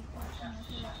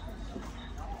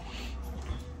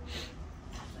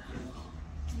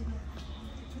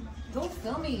 Don't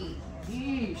film me.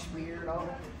 Yeesh, weirdo.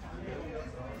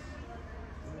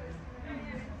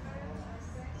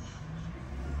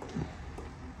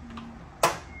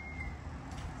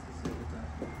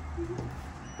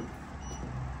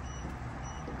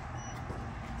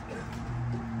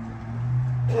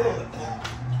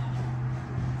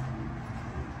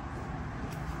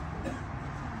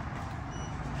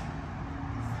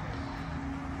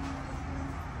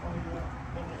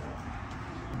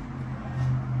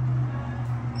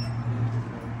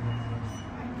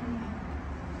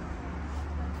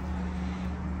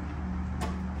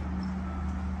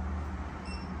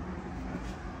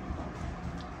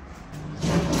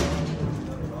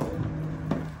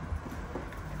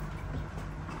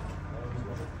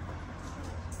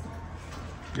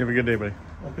 You have a good day, buddy.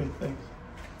 Okay, thanks.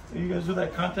 You guys do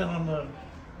that content on the...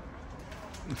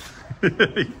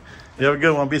 You have a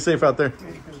good one. Be safe out there. Yeah,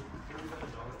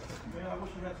 I wish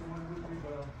I had someone with me,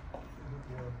 but...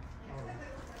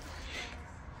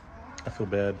 I feel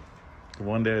bad. The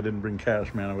one day I didn't bring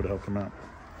cash, man, I would have helped him out.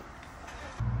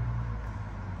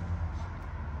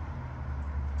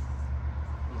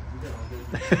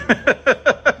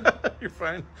 You're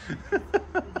fine.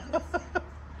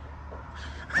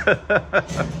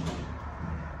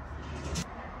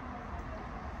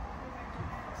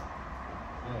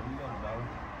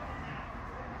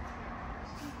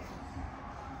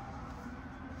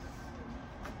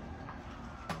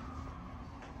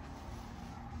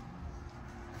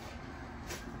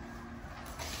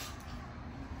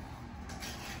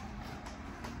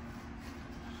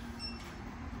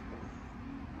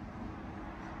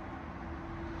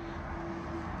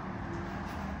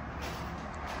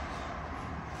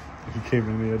 He came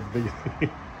in, he had big,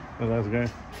 the last guy,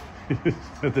 he just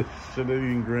had this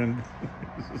shit-eating grin.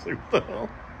 He's just like, what the hell?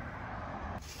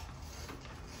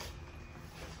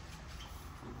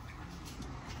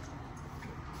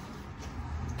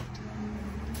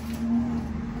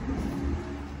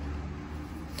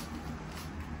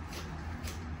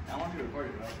 I want to be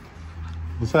recorded, right?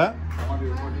 What's that? I want to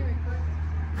be recorded.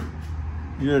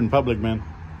 You're in public, man.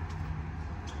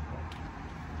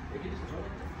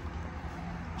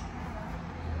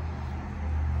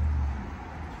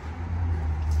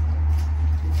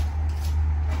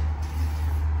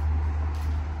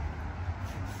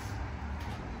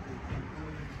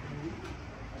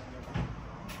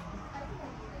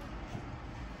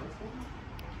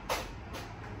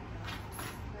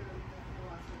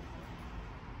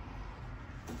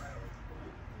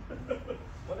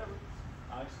 Whatever.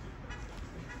 I see.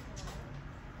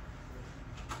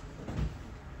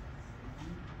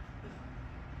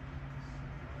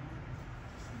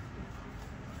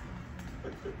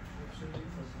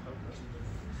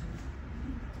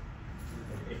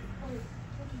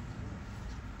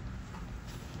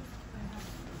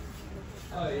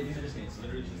 Oh, you just need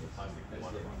literally just a plastic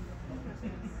water bottle.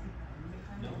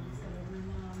 No.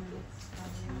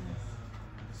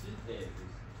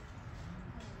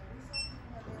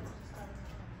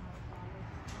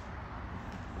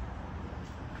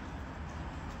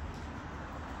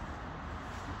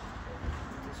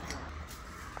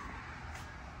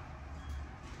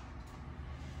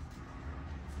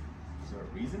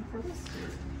 a reason for this?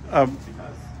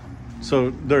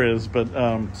 So there is, but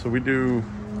so we do.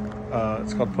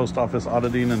 It's called post office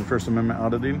auditing and First Amendment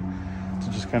auditing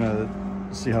to just kind of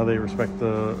see how they respect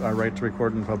our right to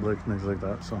record in public and things like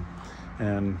that. So,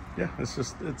 and yeah,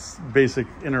 it's basic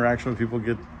interaction with people,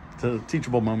 get to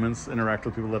teachable moments, interact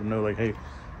with people, let them know like, hey,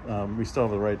 we still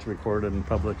have the right to record in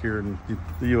public here in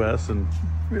the U.S. and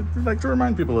we'd like to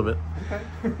remind people of it. Okay.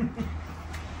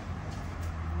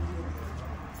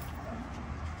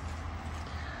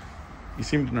 You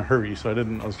seemed in a hurry, so I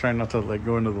was trying not to like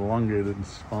go into the elongated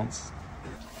response.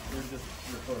 We're just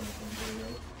recording some video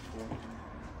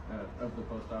of the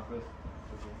post office.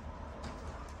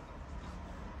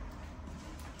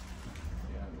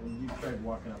 Yeah, and you tried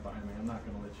walking up behind me. I'm not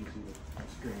going to let you see the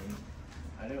screen.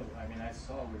 I know. I mean, I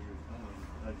saw what you're filming.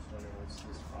 I just wonder what's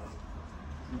this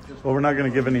positive. Well, we're not going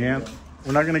to give any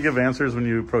we're not going to give answers when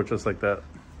you approach us like that.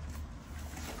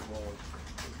 Well,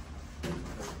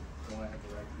 do I have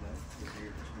to recognize?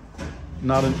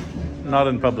 Not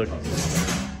in public.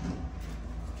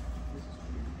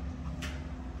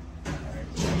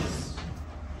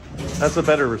 That's a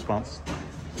better response.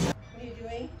 What are you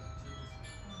doing?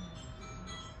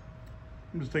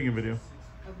 I'm just taking a video.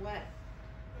 Of what?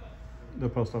 The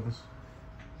post office.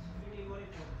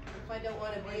 If I don't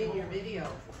want to be in your video,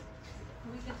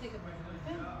 We can take a break.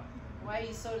 why are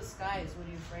you so disguised? What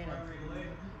are you afraid of?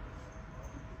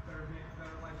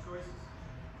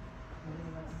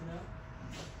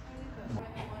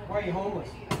 Why are you homeless?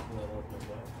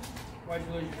 Why'd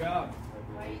you lose your job?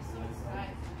 Why are you so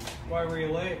disguised? Why were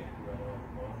you late?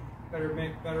 Better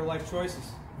make better life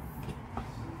choices.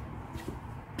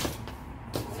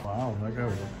 Wow, that guy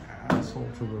was an asshole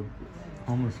to the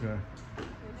homeless guy.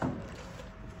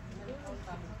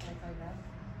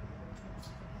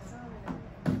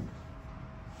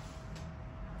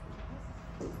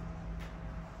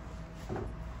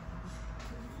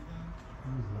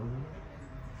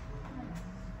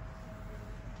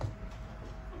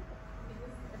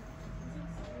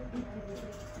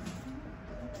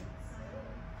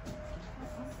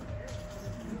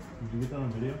 Did you get that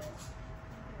on video?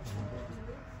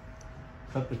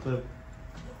 Cut the clip.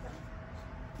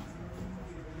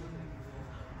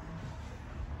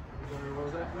 What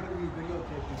was that? What are we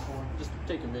videotaping for? Just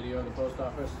take a video of the post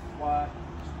office Why?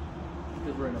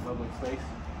 because we're in a public space.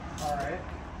 All right.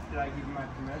 Did I give you my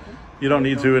permission? You don't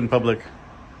need to in public.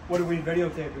 What are we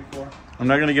videotaping for? I'm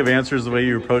not going to give answers the way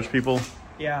you approach people.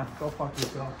 Yeah, go fuck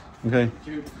yourself. Okay.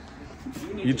 Dude,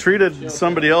 need You to treated chill.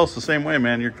 somebody else the same way,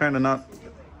 man. You're kind of not.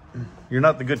 You're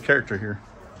not the good character here.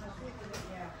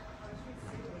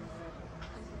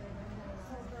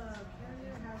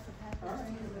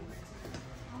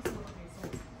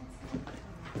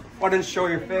 Why didn't show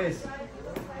your face?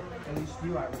 At least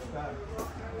you, I respect.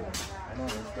 I don't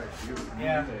respect you.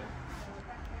 Yeah.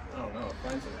 I don't know.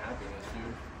 Find some happiness,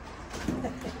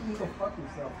 dude. You go fuck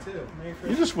yourself too. Merry You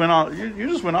Christmas. just went off. You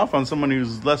just went off on someone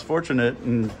who's less fortunate,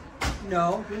 and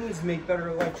No, we need to make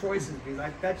better life choices because I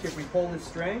bet you if we pull this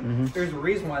string, there's a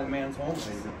reason why the man's homeless.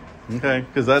 okay,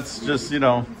 because that's just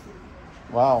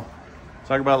wow.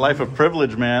 Talk about life of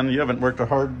privilege, man. You haven't worked a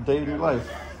hard day in your life.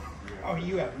 Oh,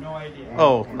 you have no idea.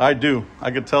 Oh, I do.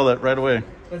 I could tell that right away.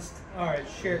 All right,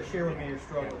 share with me your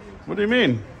struggles. What do you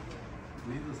mean?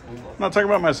 I'm not talking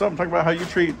about myself. I'm talking about how you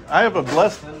treat. I have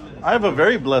a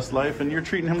very blessed life, and you're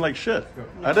treating him like shit.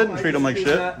 I didn't treat him like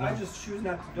shit. I just choose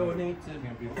not to donate to.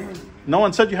 No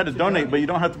one said you had to donate, but you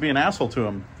don't have to be an asshole to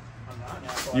him.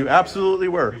 You absolutely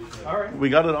were. All right. We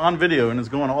got it on video, and it's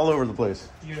going all over the place.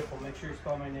 Beautiful. Make sure you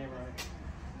spell my name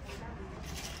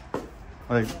right.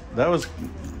 Like, that was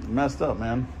messed up,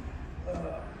 man.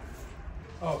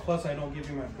 Oh, plus I don't give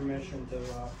you my permission to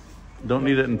Don't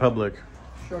need it in public.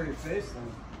 show your face,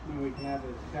 then we can have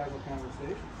a casual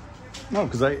conversation. No,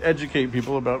 because I educate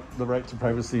people about the right to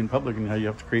privacy in public and how you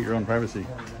have to create your own privacy.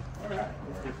 All right.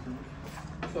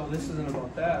 So this isn't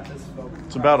about that. This is about.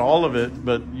 It's about all of it,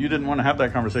 but you didn't want to have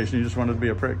that conversation. You just wanted to be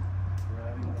a prick.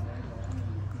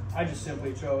 I just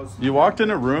simply chose. You walked in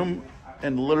a room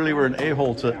and literally were an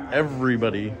a-hole to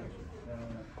everybody.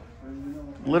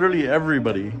 Literally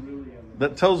everybody.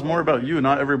 That tells more about you,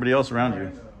 not everybody else around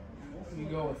you. You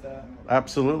go with that.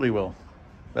 Absolutely will.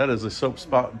 That is a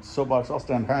soapbox I'll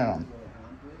stand high on.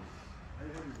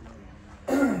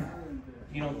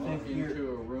 You don't think you're. Into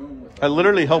a room with I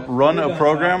literally helped run a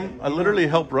program. I literally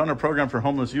helped run a program for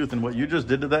homeless youth, and what you just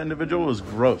did to that individual was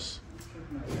gross.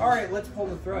 All right, let's pull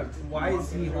the thread. Why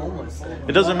is he homeless?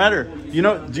 It doesn't matter. Do you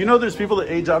know there's people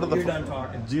that age out of the You're done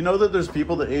talking. Do you know that there's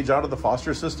people that age out of the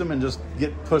foster system and just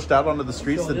get pushed out onto the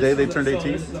streets the day they turned 18?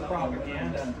 So this is the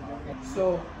propaganda.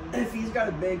 So if he's got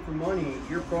to beg for money,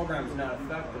 your program's not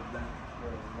effective then.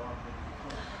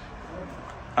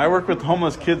 I work with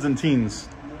homeless kids and teens.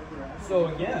 So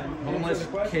again, Homeless answer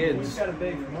the question, kids. Who's got to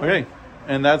beg for money? Okay,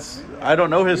 and that's, I don't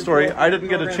know his story. I didn't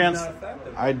get a Program's chance. not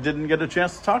effective. I didn't get a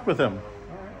chance to talk with him.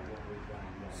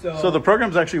 So, So the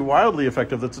program's actually wildly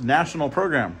effective. It's a national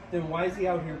program. then why is he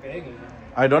out here begging?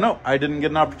 I don't know. I didn't get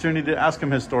an opportunity to ask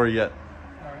him his story yet.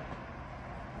 All right.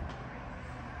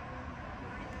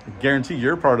 I guarantee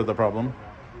you're part of the problem.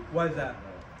 Why is that?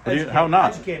 How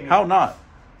not? Educate me. How not?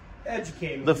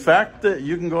 Educate me. The fact that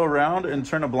you can go around and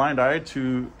turn a blind eye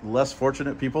to less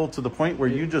fortunate people to the point where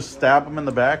you just stab them in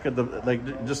the back at the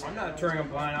just. I'm not turning a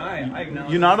blind eye. I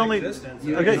acknowledge You not his only- existence.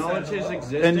 You Okay. acknowledge his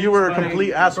existence, And you were a by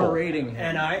complete asshole. berating him.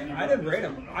 And I didn't rate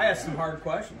him. I asked some hard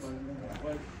questions.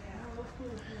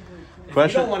 If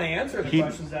Question- you don't want to answer the he-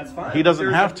 questions, that's fine. He doesn't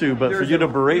There's have a- to, but for there's you a- to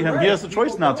berate you're him, right. he has the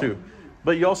choice People not don't. to.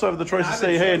 But you also have the choice I to have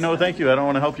say, a "Hey, choice no, not thank to. you. I don't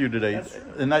want to help you today," That's true.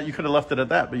 and that you could have left it at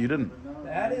that, but you didn't.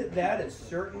 That is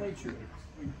certainly true.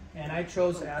 And I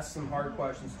chose to ask some hard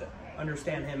questions to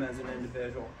understand him as an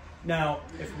individual. Now,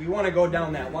 if we want to go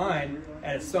down that line,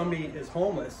 and if somebody is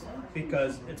homeless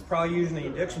because it's probably usually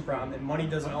an addiction problem and money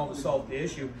doesn't always solve the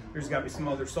issue, there's got to be some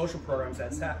other social programs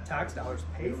that tax dollars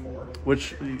pay for.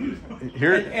 Which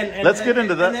here, And- let's get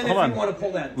into that. And then Hold if on. you want to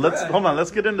pull that Let's thread- hold on.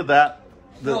 Let's get into that.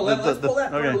 Let's pull that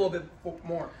thread okay. a little bit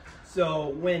more. So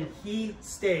when he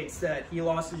states that he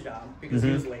lost his job because he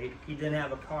was late, he didn't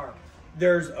have a car,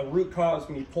 there's a root cause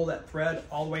when you pull that thread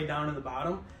all the way down to the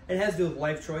bottom. It has to do with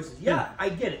life choices. Yeah, I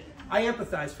get it. I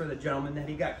empathize for the gentleman that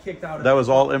he got kicked out of. That was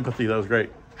all empathy. That was great.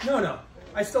 No.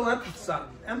 I still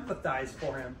empathize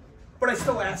for him. But I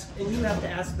still ask, and you have to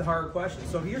ask the hard questions.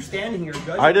 So if you're standing here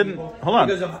judging I didn't- people hold on.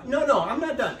 because of, no, I'm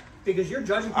not done. Because you're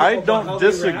judging people I about don't how they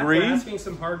react disagree. for asking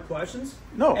some hard questions.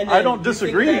 No, and I then don't you think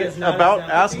disagree that is not about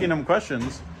empathy. asking him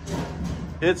questions.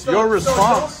 It's So- your so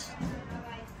response.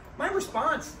 My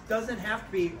response doesn't have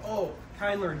to be, oh,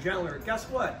 kinder and gentler. Guess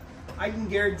what? I can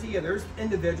guarantee you there's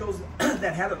individuals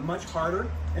that have it much harder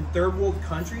in third world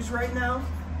countries right now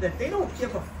that they don't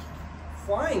give a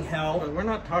flying hell. But we're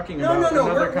not talking No, about no,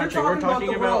 another we're country. We're talking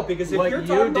the about world, because if what you're you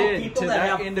talking about did people to that that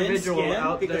have thin individual skin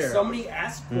out because there. somebody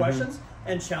asks questions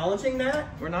and challenging that,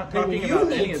 We're not then talking you about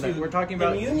need any of that. to- We're talking then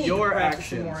about you need to your practice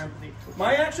some actions. more empathy.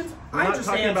 My actions, We're I not just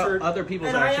talking answered, about other people's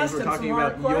and I actions. asked We're him talking some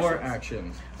hard about your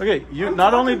questions. actions. Okay, you I'm not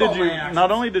talking only did about you my actions.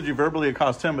 not only did you verbally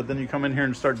accost him, but then you come in here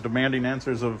and start demanding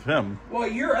answers of him. Well,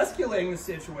 you're escalating the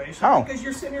situation How? because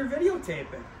you're sitting here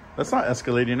videotaping. That's not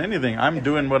escalating anything. I'm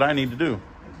doing what I need to do.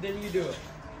 Then you do it.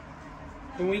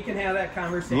 And we can have that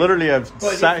conversation. Literally, I've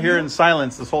But sat if here you- in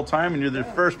silence this whole time, and you're the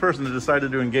first person that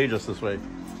decided to engage us this way.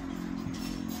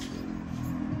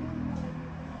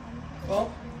 Well,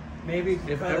 maybe If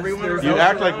because everyone there's You else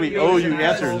act around like we you owe is you an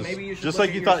asshole, answers, maybe you should just look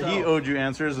like you at thought he yourself. owed you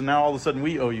answers, and now all of a sudden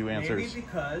we owe you answers. Maybe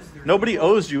because there's Nobody people-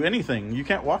 owes you anything. You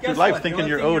can't walk Guess through life what? The thinking only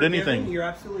you're thing owed given- anything. You're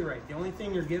absolutely right. The only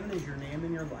thing you're given is your name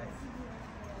and your life.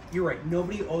 You're right.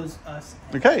 Nobody owes us.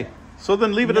 Okay, so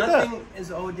then leave it at that. Nothing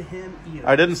is owed to him either.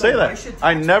 I didn't say why that. should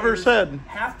I never taxpayers said-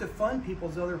 have to fund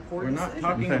people's other poor We're not decisions?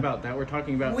 talking Okay. about that. We're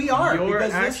talking about We are, your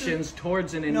because this actions is-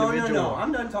 towards an No, individual. no.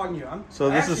 I'm done talking to you. I'm So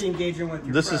this actually is engaging with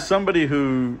your this friend. is somebody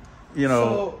who, you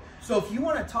know. So if you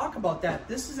want to talk about that,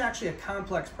 this is actually a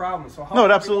complex problem. So how No, it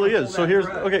do we absolutely wanna is. pull So that here's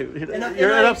thread? okay. And I- It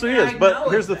and I- absolutely and I is. But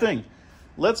acknowledge here's the that. thing.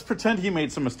 Let's pretend he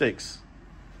made some mistakes,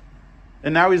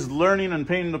 and now he's learning and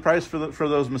paying the price for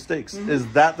those mistakes. Mm-hmm. Is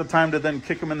that the time to then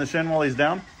kick him in the shin while he's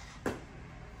down?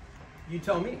 You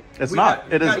tell me. It's We not.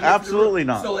 we It is gotta get to the absolutely root.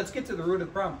 not. So let's get to the root of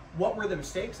the problem. What were the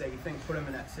mistakes that you think put him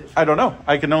in that situation? I don't know.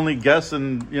 I can only guess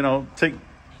and take.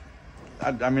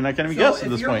 I mean, I can't even guess at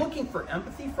this if you're point, looking for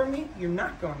empathy from me, you're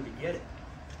not going to get it.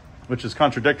 which is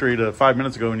contradictory to 5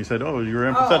 minutes ago when you said, "Oh, you were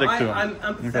empathetic to him." I'm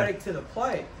empathetic Okay. to the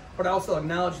plight, but I also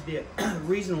acknowledge the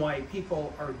reason why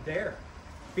people are there,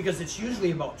 because it's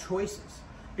usually about choices.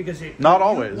 Because Not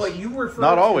always. What you refer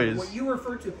Not to, always. What you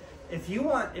refer to, if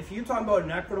you talk about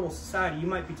an equitable society, you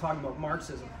might be talking about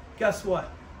Marxism. Guess what?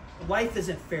 Life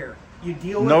isn't fair. You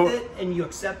deal with it and you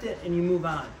accept it and you move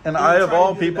on. And you I, of try to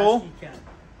all do the people, best you can.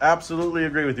 absolutely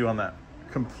agree with you on that.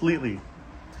 Completely.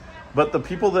 But the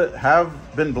people that have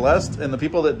been blessed and the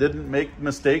people that didn't make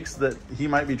mistakes that he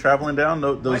might be traveling down, Why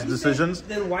those do you think- decisions.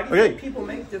 Then why do you think people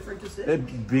make different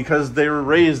decisions? Because they were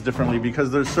raised differently,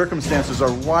 because their circumstances are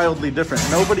wildly different.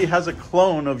 Nobody has a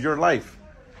clone of your life.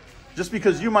 Just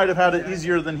because you might have had it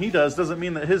easier than he does doesn't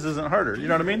mean that his isn't harder. You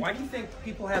know what I mean? Why do you think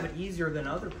people have it easier than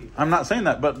other people? I'm not saying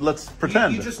that, but let's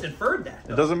pretend. You just inferred that.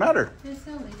 It doesn't matter. It's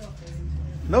illegal.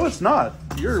 No, it's not.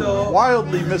 You're So-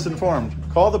 wildly misinformed.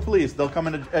 Call the police. They'll come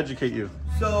and educate you.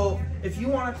 So, if you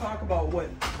want to talk about what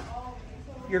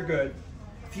you're good,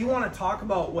 if you want to talk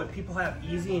about what people have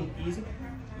easy,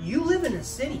 you live in a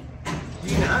city.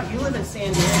 Do you not? You live in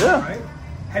San Diego, right?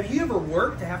 Have you ever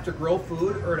worked to have to grow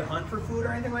food or to hunt for food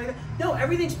or anything like that? No,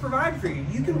 everything's provided for you.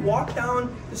 You can walk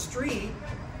down the street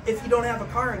if you don't have a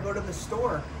car and go to the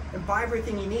store and buy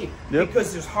everything you need.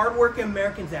 Because there's hardworking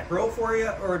Americans that grow for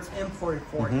you or it's imported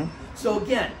for you. So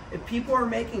again, if people are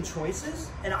making choices,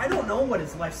 and I don't know what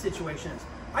his life situation is,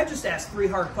 I just asked 3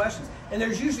 hard questions. And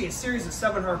there's usually a series of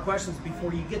 7 hard questions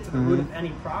before you get to the root of any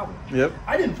problem.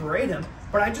 I didn't berate him,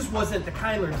 but I just wasn't the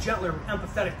kinder, gentler,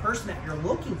 empathetic person that you're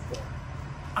looking for.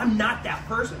 I'm not that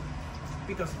person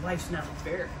because life's not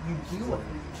fair. You deal with it.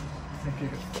 Thank you.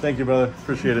 Thank you, brother.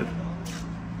 Appreciate it.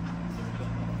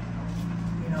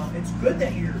 You know, it's good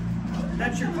that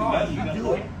that's your call. You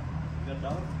do it.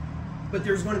 But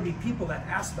there's going to be people that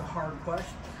ask the hard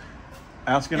question.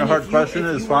 Asking a hard question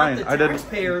is fine. I didn't.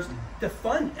 Taxpayers to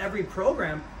fund every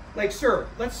program. Like, sir,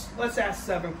 let's ask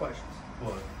 7 questions.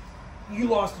 What? You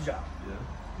lost a job. Yeah.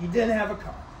 You didn't have a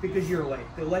car because you're late.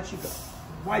 They'll let you go.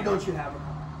 Why don't you have a car?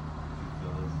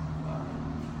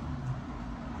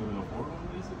 Couldn't afford one,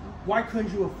 basically. Why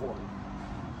couldn't you afford it?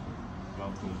 I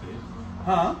was going to pay it.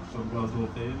 Huh? So I was going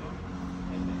to pay it.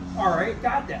 All right,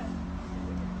 got that.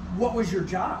 What was your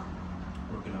job?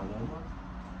 Working at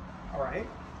Walmart. All right.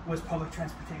 Was public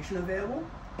transportation available?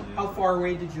 Yeah. How far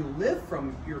away did you live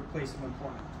from your place of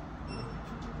employment?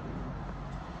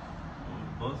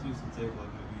 Bus used to take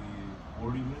like maybe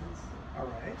 40 minutes. All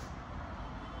right.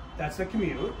 That's a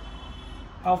commute.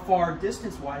 How far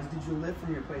distance-wise did you live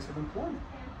from your place of employment?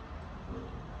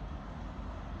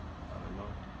 I don't know.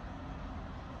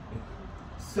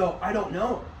 So, I don't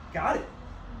know. Got it.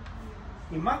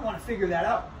 You might want to figure that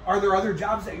out. Are there other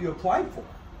jobs that you applied for?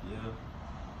 Yeah.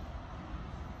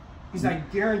 Because I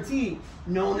guarantee,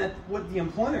 knowing that what the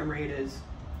employment rate is,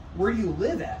 where do you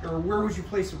live at? Or where was your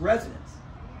place of residence?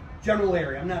 General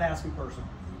area. I'm not asking personal.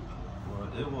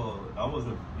 Well, I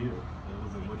wasn't here. It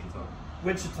was in Wichita.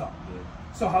 Wichita. Yeah.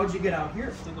 So how'd you get out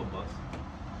here? Took a bus.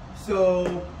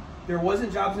 So there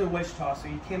wasn't jobs in Wichita, so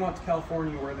you came out to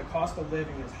California where the cost of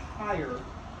living is higher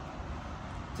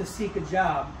to seek a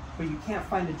job, but you can't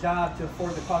find a job to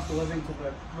afford the cost of living to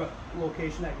the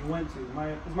location that you went to.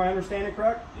 Is my understanding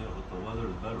correct? Yeah, but the weather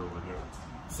is better over here.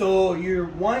 So you're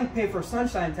wanting to pay for a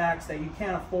sunshine tax that you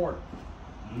can't afford.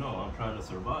 No, I'm trying to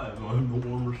survive on the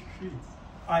warmer streets.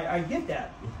 I get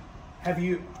that.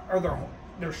 Are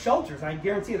there shelters? I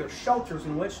guarantee there's shelters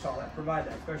in Wichita that provide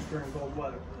that, especially during cold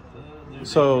weather.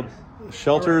 So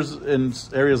shelters in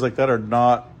areas like that are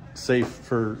not safe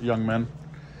for young men.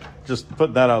 Just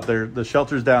put that out there. The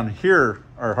shelters down here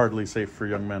are hardly safe for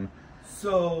young men.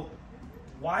 So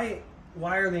why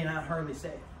are they not hardly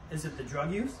safe? Is it the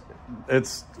drug use?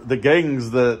 It's the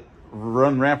gangs that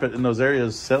run rampant in those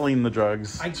areas selling the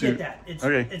drugs. I get that.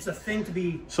 It's a thing to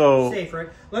be safe, right?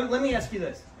 Let me ask you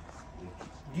this.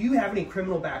 Do you have any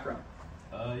criminal background?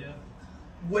 Yeah.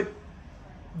 What,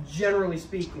 generally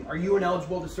speaking, are you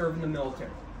ineligible to serve in the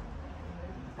military?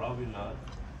 Probably not.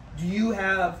 Do you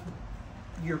have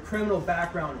your criminal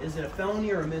background, is it a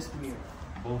felony or a misdemeanor?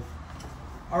 Both.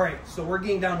 All right, so we're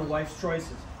getting down to life's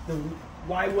choices. Then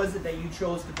why was it that you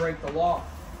chose to break the law?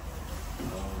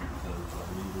 Because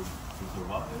I needed to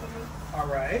survive. All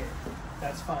right,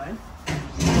 that's fine.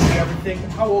 Did you ever think,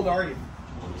 how old are you?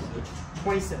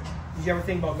 26. Did you ever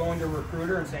think about going to a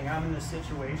recruiter and saying, I'm in this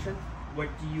situation, what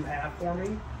do you have for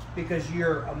me? Because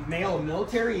you're a male of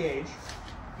military age,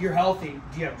 you're healthy.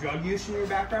 Do you have drug use in your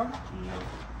background? No.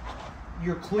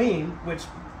 You're clean, which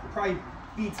probably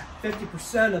beats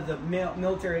 50% of the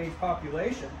military age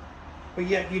population, but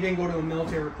yet you didn't go to a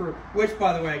military recruit, which,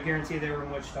 by the way, I guarantee they were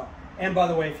in Wichita. And by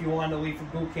the way, if you wanted to leave for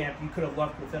boot camp, you could have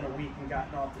left within a week and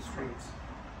gotten off the streets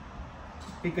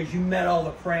because you met all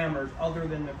the parameters other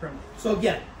than the criminal. So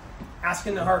again,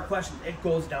 asking the hard questions, it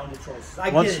goes down to choices.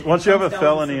 Once you have a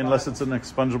felony, unless it's an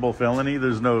expungable felony,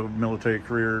 there's no military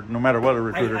career, no matter what a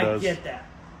recruiter does. I get that,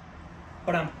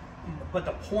 but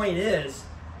the point is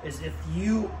if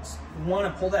you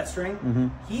want to pull that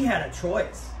string, he had a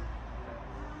choice.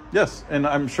 Yes, and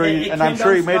I'm sure he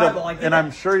made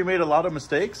a lot of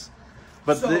mistakes.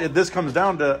 But this comes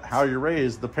down to how you're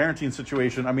raised, the parenting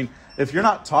situation. I mean, if you're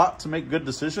not taught to make good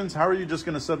decisions, how are you just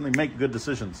going to suddenly make good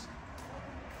decisions?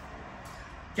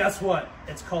 Guess what?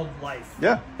 It's called life.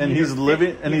 Yeah, and he's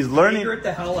living, and he's learning. Figure it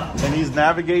the hell out. And he's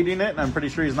navigating it, and I'm pretty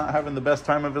sure he's not having the best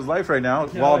time of his life right now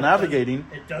while navigating.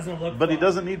 It doesn't look. But he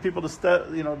doesn't need people to step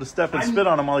and spit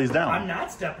on him while he's down. I'm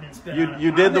not stepping and spit on him.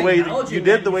 You did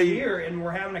the way here, and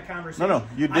we're having a conversation. No,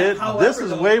 you did. This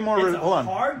is way more. Hold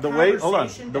on.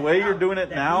 The way you're doing it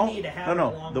now.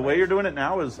 The way you're doing it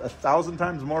now is 1,000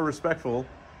 times more respectful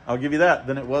I'll give you that,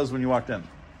 than it was when you walked in.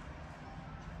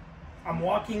 I'm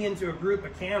walking into a group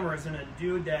of cameras and a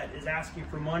dude that is asking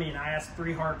for money, and I ask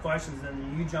 3 hard questions, and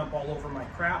then you jump all over my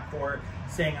crap for it,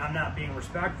 saying I'm not being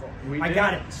respectful. I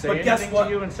got it. But guess what?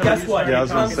 Guess what? Yeah, I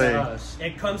was gonna say.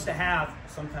 It comes to have,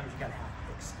 sometimes you gotta have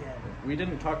thick skin. We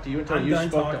didn't talk to you until you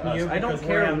spoke to us. I don't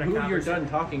care who you're done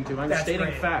talking to. I'm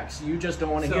stating facts. You just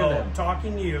don't want to hear them.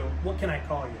 Talking to you, what can I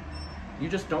call you? You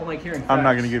just don't like hearing facts. I'm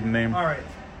not going to give him a name. All right.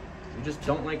 You just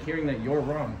don't like hearing that you're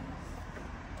wrong.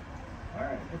 All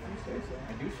right, if you say so.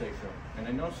 I do say so, and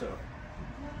I know so.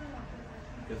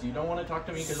 Because you don't want to talk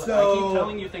to me because So- I keep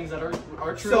telling you things that are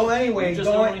true. So anyway, you just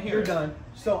don't want to hear you're it. done.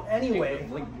 So anyway,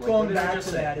 Like going what did I back just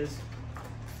to say? that is,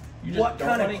 You just what don't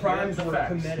kind wanna of hear crimes the were facts.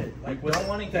 committed? You was don't it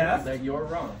want to hear theft? that you're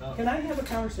wrong. Can I have a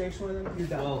conversation with him? You're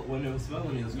done. Well, when it was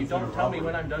felony, You don't tell me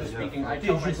when I'm done speaking. I tell Did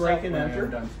you myself break and when enter?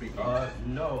 I'm done speaking.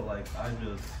 No, like I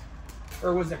just.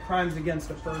 Or was it crimes against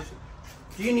a person?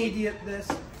 Do you need to get this?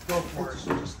 Go for it.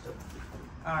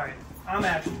 All right, I'm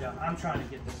actually done. I'm trying to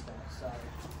get this done. Sorry,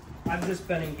 I've just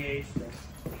been engaged.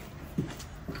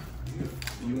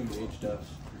 You engaged us.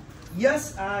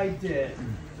 Yes, I did,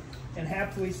 and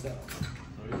happily so.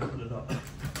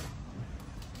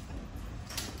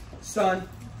 Son,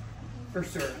 for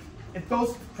sure. If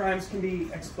those crimes can be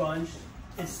expunged,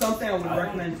 it's something I would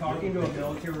recommend talking to a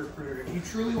military recruiter. If you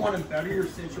truly want to better your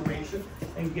situation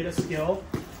and get a skill,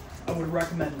 I would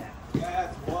recommend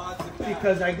that.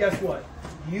 Because I guess what?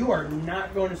 You are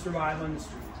not going to survive on the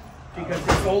street. Because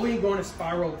it's only going to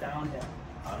spiral downhill.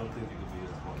 I don't think it could be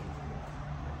as funny.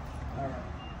 All right.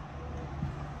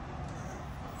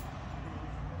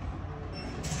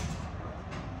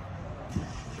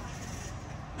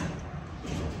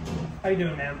 How you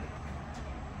doing, man?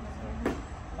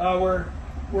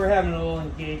 We're having a little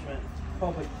engagement,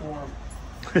 public forum,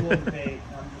 a little debate.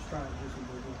 I'm just trying to do some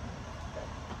business.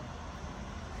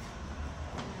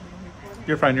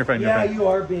 You're fine, you're fine, you're Yeah, fine. you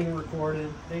are being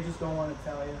recorded. They just don't want to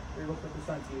tell you. They're going to put this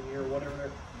on TV or whatever their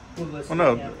publicity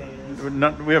campaign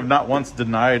is. We have not once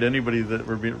denied anybody that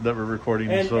we're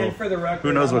recording, And, so and for the record,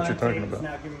 who knows I'm what you're on talking tape. He's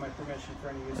about. not giving my permission for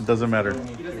any use. It doesn't matter.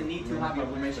 He doesn't need to have your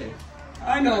permission.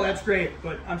 I know, that's great,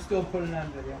 but I'm still putting it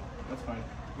on video. That's fine.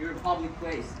 You're in a public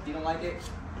place. If you don't like it,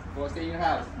 go stay in your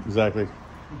house. Exactly.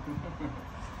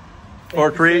 Thank Or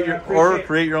you, create sir. I your appreciate-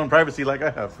 create your own privacy like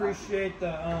I have. Appreciate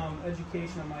the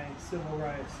education on my civil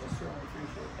rights. I certainly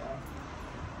appreciate that.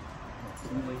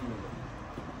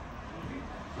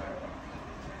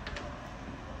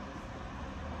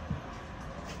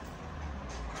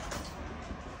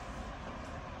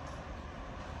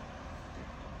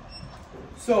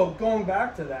 So going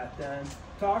back to that, then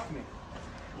talk to me.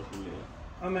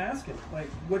 I'm asking, like,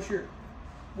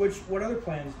 what other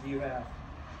plans do you have?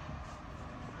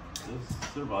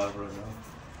 Just survive right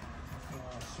now.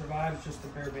 Survive is just the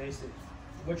bare basic.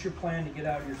 What's your plan to get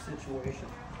out of your situation?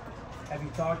 Have you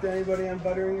talked to anybody on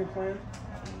bettering your plan?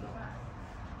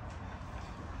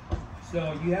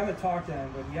 So you haven't talked to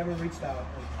anybody. You haven't reached out.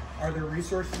 Are there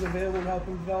resources available to help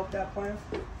him develop that plan?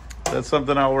 That's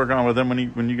something I'll work on with him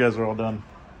when you guys are all done.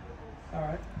 All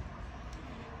right.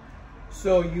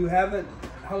 So you haven't.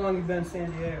 How long have you been in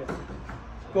San Diego?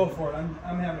 Go for it. I'm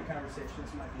having a conversation.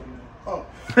 It's my video. Oh.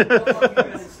 How long have you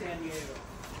been in San Diego?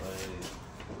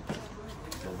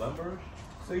 November?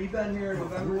 So you've been here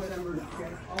November, December, okay,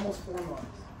 almost 4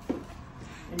 months.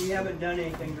 And you haven't done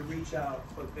anything to reach out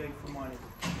but beg for money,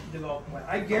 develop a plan.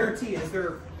 I guarantee, is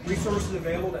there resources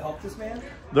available to help this man?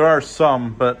 There are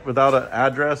some, but without an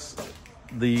address,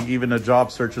 even a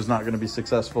job search is not going to be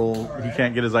successful. Right. He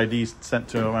can't get his ID sent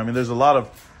to him. I mean, there's a lot of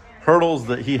hurdles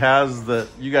that he has that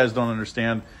you guys don't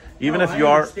understand. Even No, if you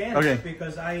I are understand okay, it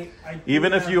because I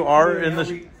even if have you are really in the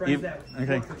friends that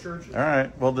okay, work for churches. all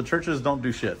right. Well, the churches don't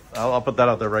do shit. I'll put that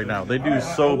out there right now. They do All right,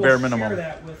 so I will bare share minimum.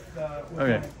 that with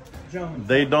Okay. my gentleman.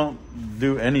 They don't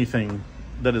do anything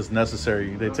that is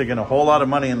necessary. They take in a whole lot of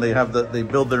money and they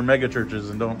build their mega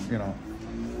churches and don't,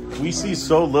 we see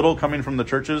so little coming from the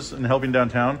churches and helping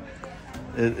downtown.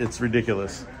 It's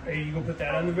ridiculous. Hey, you gonna put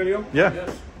that on the video? Yeah.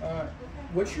 Yes.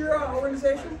 What's your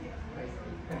organization?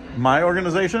 My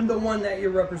organization? The one that you're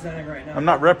representing right now. I'm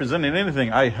not representing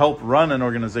anything. I help run an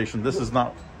organization. That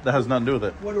has nothing to do with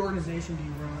it. What organization do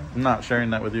you run? I'm not sharing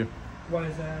that with you. Why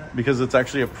is that? Because it's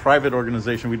actually a private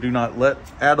organization. We do not let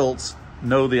adults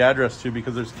know the address to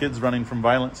because there's kids running from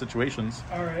violent situations.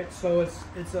 All right, so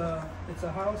it's a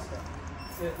house.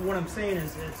 What I'm saying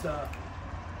is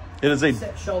It is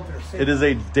a shelter. It is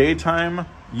a daytime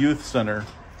youth center.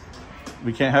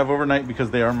 We can't have overnight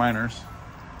because they are minors.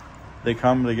 They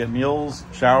come, they get meals,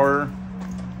 shower,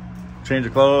 change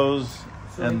of clothes,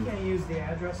 So and we can't use the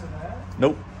address of that?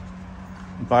 nope.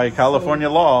 By California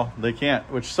law, they can't,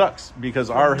 which sucks because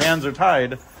our hands are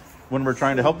tied when we're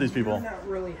trying to help these people. We're not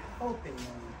really helping them.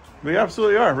 We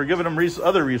absolutely are. We're giving them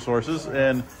other resources.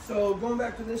 And so going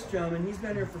back to this gentleman, he's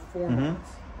been here for 4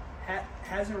 months.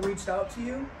 Hasn't reached out to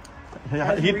you?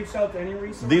 Hasn't reached out to any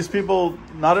resources? These people,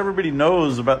 not everybody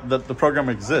knows about that the program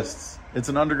exists. It's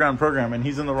an underground program, and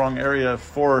he's in the wrong area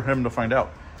for him to find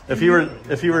out. If he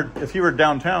were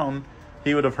downtown,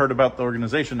 he would have heard about the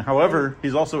organization. However,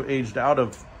 he's also aged out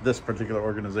of this particular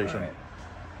organization. Right.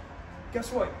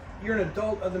 Guess what? You're an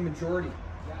adult of the majority.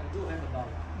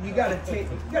 You gotta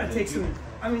take some.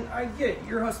 I mean, I get it.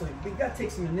 You're hustling, but you gotta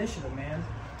take some initiative, man.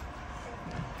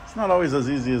 It's not always as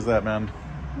easy as that, man.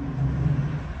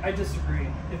 I disagree.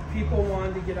 If people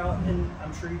wanted to get out, and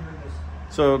I'm sure you heard this.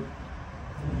 So,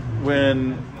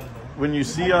 when you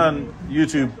see on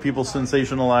YouTube people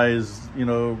sensationalize,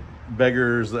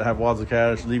 beggars that have wads of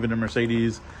cash leaving in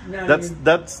Mercedes,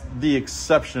 that's the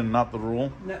exception, not the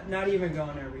rule. Not even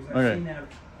going there, because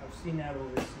I've seen that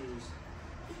overseas.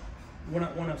 What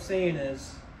I'm saying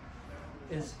is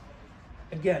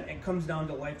again, it comes down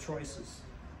to life choices,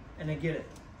 and I get it.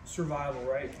 Survival,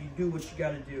 right? You do what you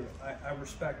got to do. I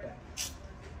respect that.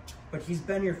 But he's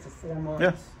been here for 4 months.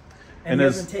 Yeah. And he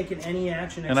hasn't taken any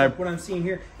action except what I'm seeing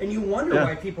here. And you wonder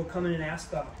why people come in and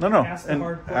ask the hard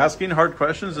questions. Asking hard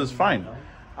questions is fine.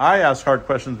 I ask hard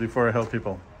questions before I help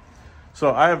people.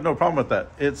 So I have no problem with that.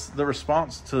 It's the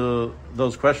response to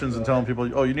those questions and telling people,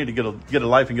 oh, you need to get a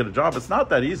life and get a job. It's not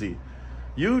that easy.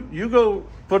 You go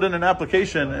put in an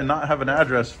application and not have an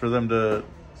address for them to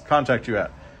contact you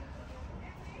at.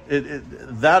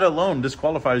 That alone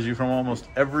disqualifies you from almost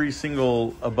every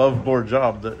single above board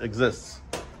job that exists.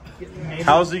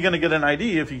 How's he going to get an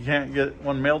ID if you can't get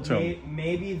one mailed to him?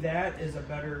 Maybe that is a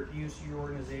better use of your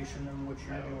organization than what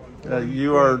you're doing.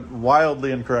 You are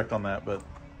wildly incorrect on that, but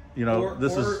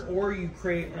or you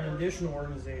create an additional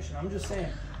organization. I'm just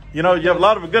saying. You have a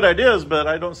lot of good ideas, but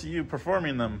I don't see you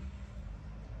performing them.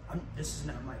 This is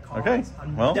not my call. Okay,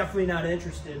 I'm definitely not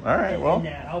interested in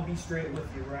that. I'll be straight with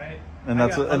you, right? And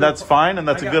that's fine, and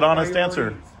that's a good, honest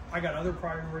answer. I got other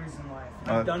priorities in life.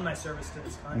 I've done my service to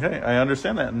this country. Okay, I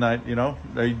understand that.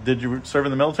 And did you serve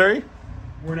in the military?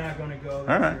 We're not going to go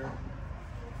there. All right.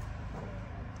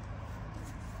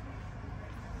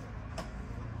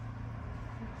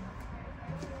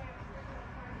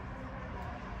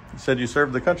 You said you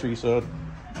served the country, so.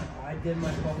 I did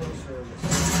my public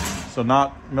service. So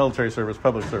not military service,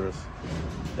 public service.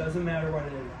 Doesn't matter what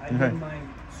it is. I did my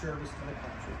service to the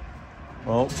country.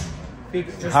 Well,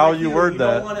 just how like you word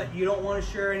that. You don't want to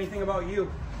share anything about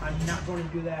you. I'm not going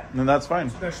to do that. And that's fine.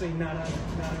 Especially not on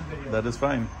video. That is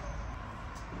fine.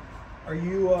 Are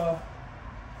you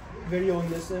videoing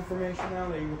this information now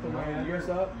that you can put my address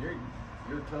up?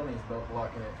 Your tummy's about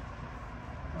blocking it.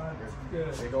 That's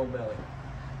good. Big old belly.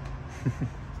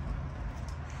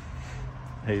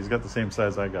 Hey, he's got the same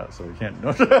size I got, so we can't.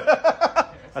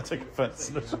 I take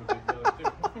offense.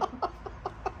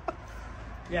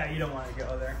 Yeah, you don't want to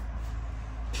go there.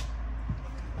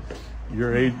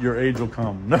 Your age will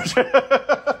come. No.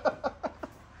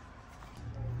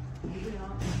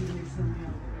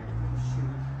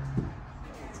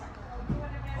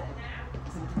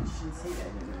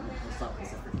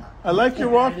 I like your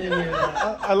walk.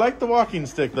 I like the walking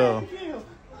stick, though. Thank you.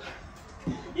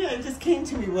 Yeah, it just came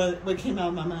to me what came out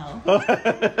of my mouth.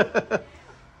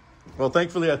 Well,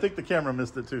 thankfully, I think the camera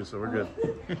missed it too, so we're good.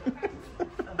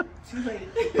 Too late.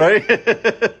 Right? Could you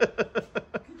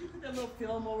put that little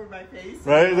film over my face?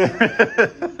 Right?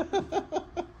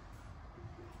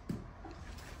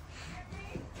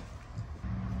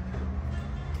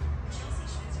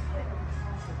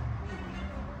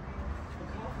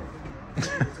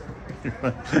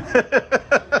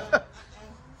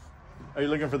 Are you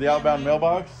looking for the outbound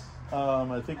mailbox?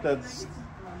 I think that's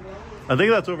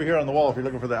over here on the wall if you're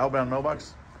looking for the outbound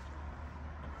mailbox.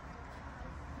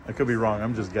 I could be wrong.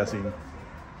 I'm just guessing.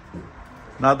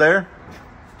 Not there?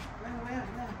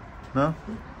 No?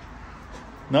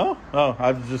 No? Oh,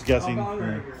 I was just guessing.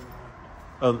 Right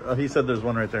Oh, he said there's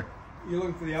one right there. You're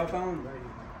looking for the outbound? Right.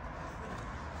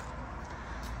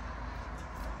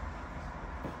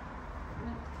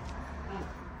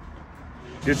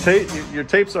 Your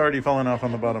tape's already falling off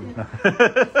on the bottom.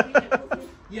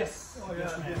 Yes. Oh, yeah.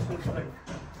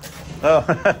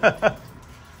 Oh.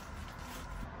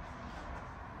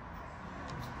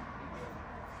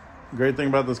 Great thing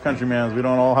about this country, man, is we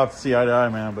don't all have to see eye to eye,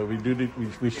 man, but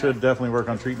we should definitely work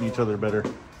on treating each other better.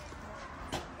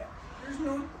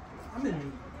 I'm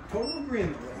in total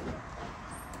agreement with you.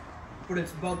 But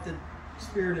it's about the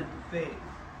spirit of debate.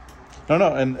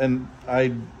 No, and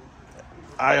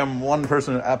I am one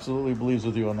person who absolutely believes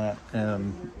with you on that.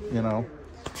 And, you know,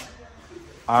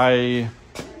 I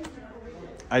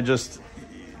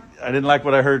didn't like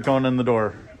what I heard going in the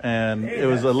door. And it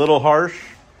was a little harsh,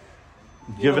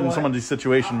 given someone's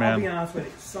situation, man. I'll be honest with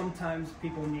you. Sometimes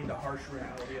people need the harsh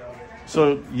reality of it.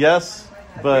 So, yes,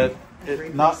 but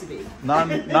not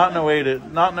in a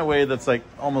way that's like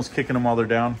almost kicking them while they're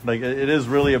down. Like it is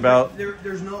really about.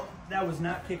 That was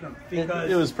not kicking them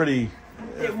because it was pretty.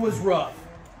 It was rough.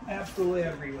 Absolutely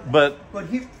agree with that. But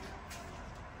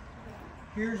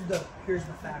here's the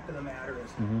fact of the matter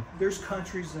is there's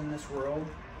countries in this world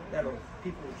that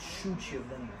people would shoot you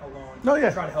then alone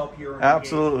to try to help you.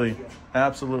 Absolutely.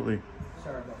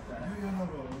 Sorry about that.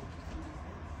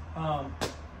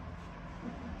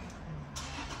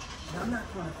 I'm not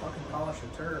trying to fucking polish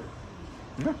a turd.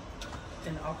 Yeah.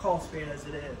 And I'll call a spade as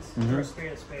it is. Or a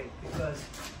spade because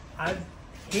I've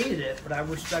hated it, but I've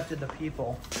respected the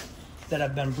people that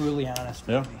have been brutally honest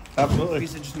with me. Absolutely.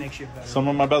 Because it just makes you better. Some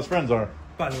of my best friends are.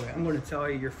 By the way, I'm going to tell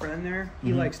you, your friend there,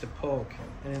 he likes to poke,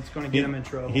 and it's going to get him in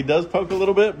trouble. He does poke a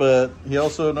little bit, but he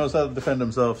also knows how to defend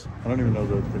himself. I don't even know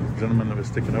the gentleman that was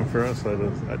sticking up for us. Did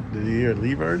he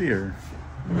leave already, or?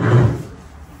 Oh,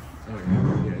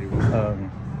 yeah, he was.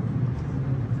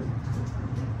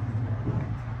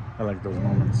 I like those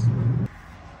moments.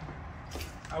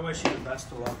 I wish you the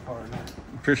best of luck, partner.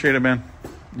 Appreciate it, man.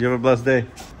 You have a blessed day.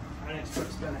 I didn't expect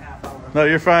to spend a half hour. No,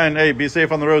 you're fine. Hey, be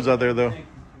safe on the roads out there, though.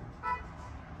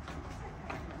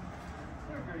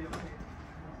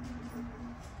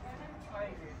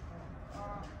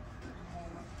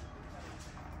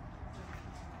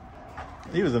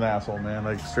 He was an asshole, man,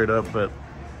 like straight up, but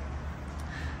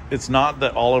it's not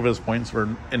that all of his points were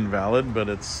invalid, but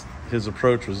his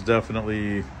approach was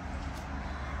definitely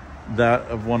that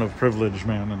of one of privilege,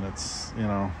 man, and it's, you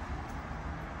know,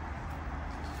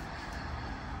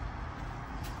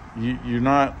 you're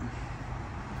not,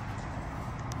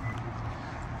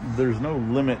 there's no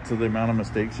limit to the amount of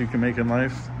mistakes you can make in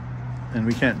life, and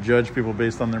we can't judge people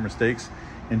based on their mistakes.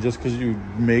 And just because you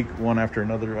make one after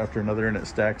another and it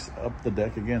stacks up the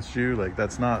deck against you, like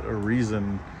that's not a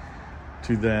reason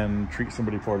to then treat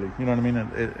somebody poorly. You know what I mean?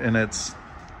 And it's,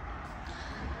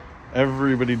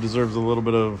 everybody deserves a little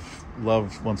bit of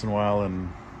love once in a while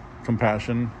and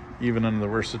compassion, even in the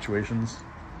worst situations.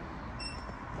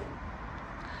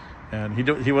 And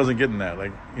he wasn't getting that.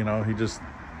 Like, you know,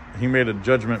 he made a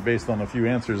judgment based on a few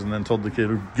answers and then told the kid,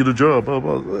 get a job, blah,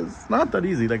 blah, blah. It's not that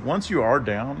easy. Like once you are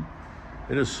down,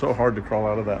 it is so hard to crawl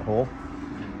out of that hole.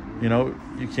 You know,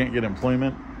 you can't get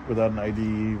employment without an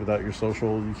ID, without your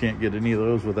social. You can't get any of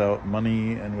those without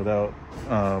money and without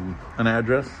an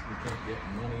address. You can't get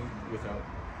money without,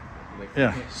 like,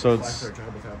 yeah. So it's a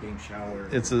job without being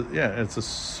showered. It's a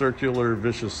circular,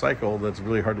 vicious cycle that's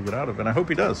really hard to get out of. And I hope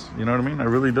he does. You know what I mean? I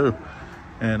really do.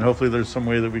 And hopefully there's some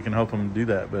way that we can help him do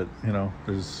that. But you know,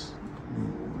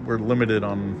 we're limited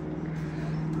on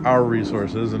our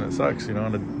resources, and it sucks, you know,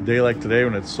 on a day like today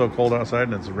when it's so cold outside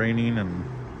and it's raining and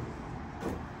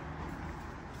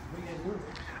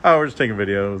we're just taking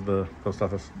video of the post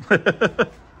office. Sounds like a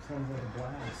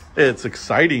blast. It's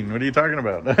exciting. What are you talking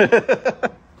about? Yeah.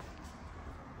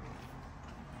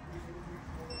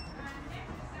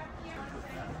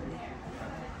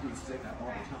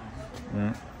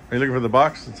 Are you looking for the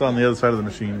box? It's on the other side of the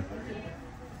machine.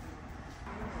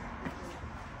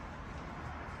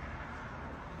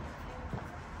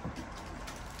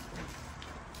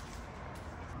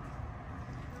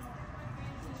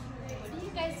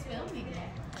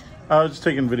 I was just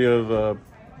taking video of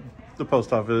the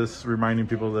post office, reminding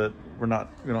people that we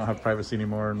don't have privacy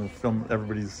anymore, and we film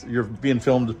you're being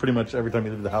filmed pretty much every time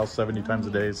you leave the house 70 times a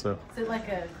day. So is it like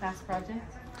a class project?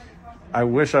 I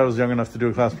wish I was young enough to do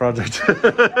a class project. I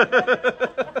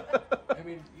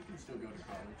mean, you can still go to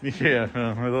college. Yeah,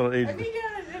 my little age.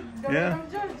 Yeah.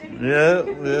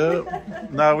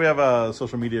 No, we have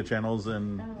social media channels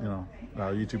and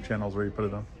YouTube channels where you put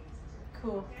it on.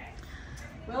 Cool.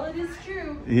 Well, it is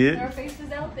true. Yeah. There are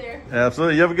faces out there.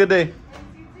 Absolutely. You have a good day.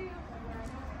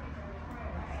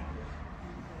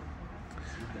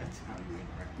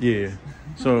 Yeah.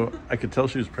 So I could tell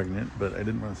she was pregnant, but I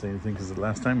didn't want to say anything because the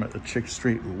last time a chick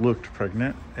straight looked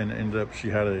pregnant and ended up she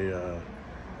had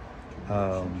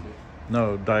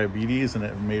diabetes, and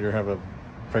it made her have a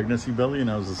pregnancy belly,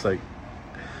 and I was just like,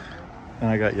 and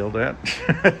I got yelled at.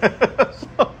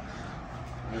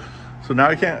 So now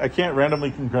I can't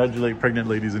randomly congratulate pregnant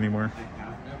ladies anymore. I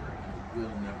have never and will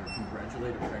never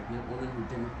congratulate a pregnant woman who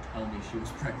didn't tell me she was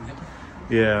pregnant.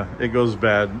 Yeah, it goes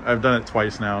bad. I've done it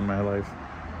twice now in my life.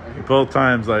 Both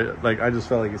times I just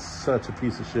felt like it's such a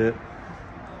piece of shit.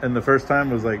 And the first time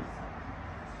was like,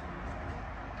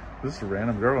 This is a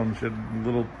random girl, and she had a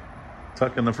little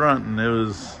tuck in the front, and it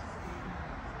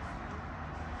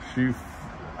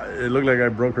looked like I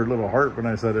broke her little heart when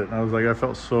I said it, and I was like, I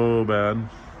felt so bad.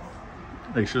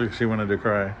 Like she wanted to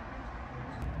cry.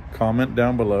 Comment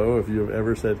down below if you have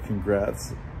ever said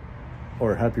congrats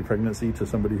or happy pregnancy to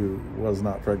somebody who was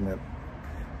not pregnant.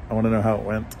 I want to know how it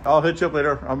went. I'll hit you up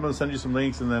later. I'm going to send you some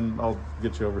links, and then I'll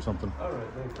get you over something. All right,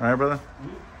 thank you. All right, brother?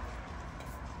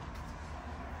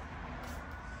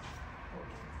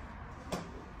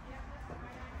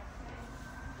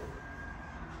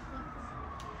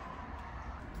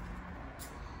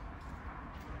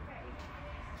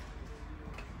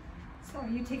 So are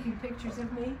you taking pictures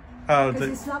of me? Because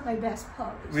it's not my best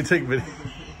pose. We take video.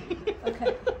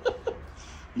 Okay.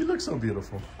 You look so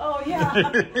beautiful. Oh, yeah.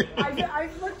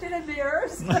 I've looked in a mirror.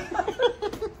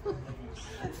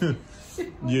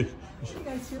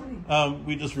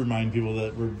 We just remind people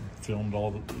that we're filmed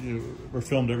we're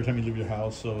filmed every time you leave your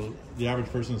house, so the average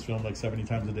person is filmed like 70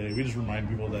 times a day. We just remind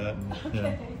people of that. And,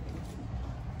 okay.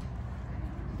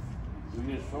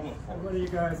 What are you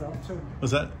guys up to?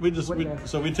 What's that? We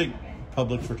take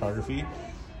public photography,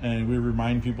 and we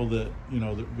remind people that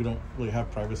that we don't really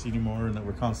have privacy anymore, and that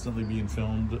we're constantly being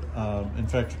filmed. In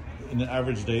fact, in an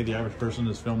average day, the average person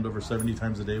is filmed over 70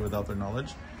 times a day without their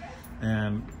knowledge.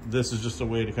 And this is just a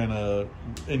way to kind of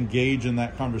engage in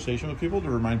that conversation with people,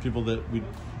 to remind people that we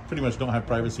pretty much don't have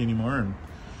privacy anymore,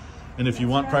 and if you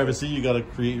want privacy, you got to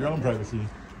create your own privacy.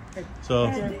 So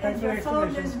and your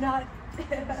phone is not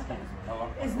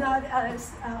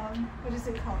as what is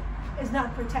it called? Is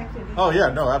not protected. Oh yeah,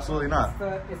 no, absolutely not.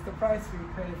 It's the price we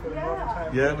pay for the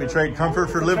time. Yeah, we trade comfort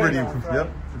for liberty. Yep,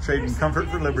 we're trading comfort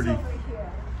for liberty.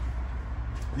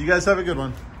 You guys have a good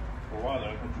one. For a while,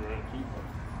 I thought you were in a keeper.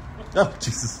 Oh,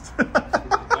 Jesus.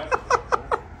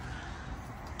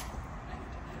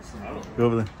 Go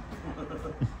over there.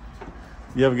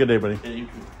 You have a good day, buddy. Yeah, you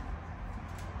too.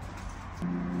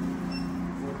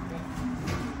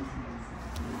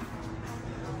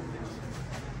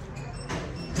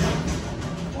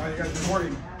 Why are you guys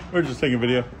recording? We're just taking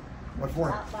video. What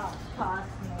for?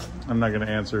 I'm not going to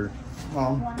answer.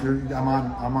 Well,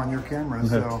 I'm on your camera,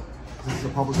 so this is a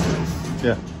public space.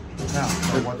 Yeah. Now,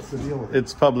 so what's the deal with it?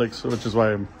 It's public, so which is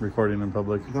why I'm recording in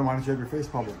public. Then why don't you have your face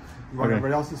public? You want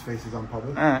everybody else's faces on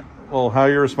public? All right. Well, how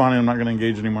you're responding, I'm not going to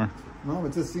engage anymore. No,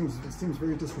 it just seems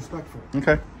very disrespectful.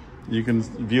 Okay. You can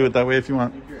view it that way if you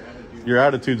want. Your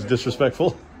attitude's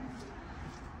disrespectful.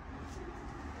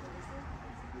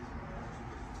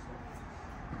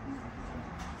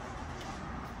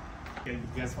 Okay, you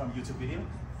guys want YouTube video?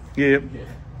 Yeah.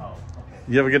 Oh, okay.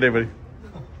 You have a good day, buddy.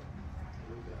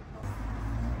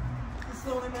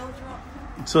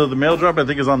 So the mail drop, I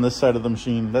think, is on this side of the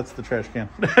machine. That's the trash can.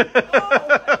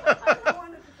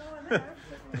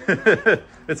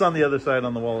 It's on the other side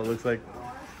on the wall, it looks like.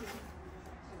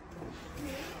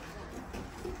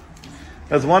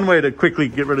 That's one way to quickly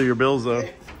get rid of your bills, though.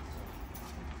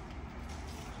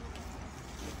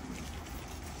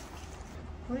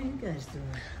 What are you guys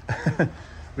doing?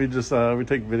 We just we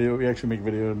take video. We actually make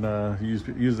video and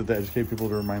use it to educate people,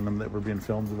 to remind them that we're being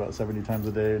filmed about 70 times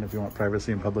a day, and if you want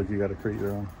privacy in public, you got to create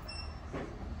your own.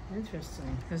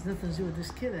 Interesting. Has nothing to do with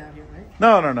this kid out here, right?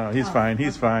 No. He's fine.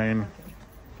 He's fine.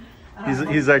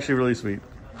 Okay. He's actually really sweet.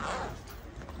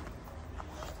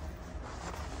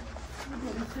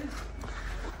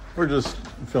 We're just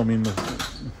filming the.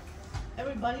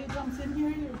 Everybody who comes in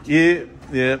here.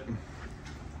 Yeah.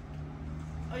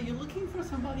 Are you looking for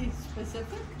somebody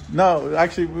specific? No,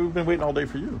 actually, we've been waiting all day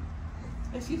for you.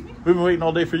 Excuse me? We've been waiting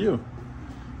all day for you.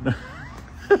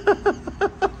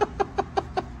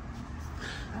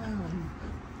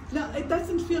 No, it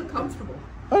doesn't feel comfortable.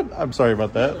 I'm sorry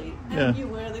about that. Really. Yeah. And you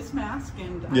wear this mask,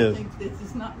 and I think this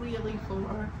is not really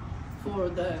for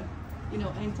the,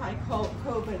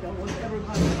 anti-COVID or whatever.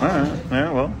 All right.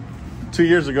 Yeah. Well, 2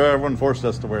 years ago, everyone forced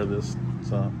us to wear this.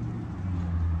 So.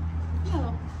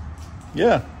 No.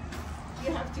 Yeah.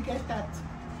 You have to get that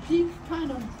peak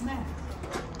kind of mask.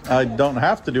 I don't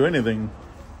have to do anything.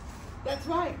 That's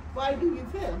right. Why do you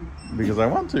film? Because I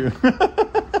want to.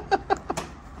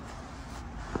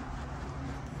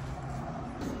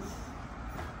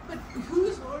 But who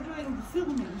is ordering the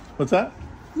filming? What's that?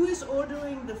 Who is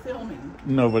ordering the filming?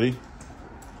 Nobody.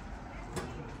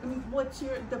 I mean, what's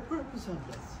the purpose of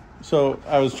this? So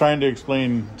I was trying to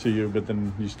explain to you, but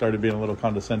then you started being a little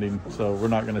condescending. So we're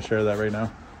not going to share that right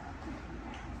now.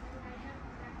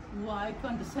 Why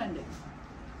condescending?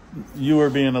 You were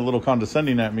being a little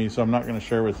condescending at me, so I'm not going to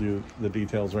share with you the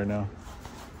details right now.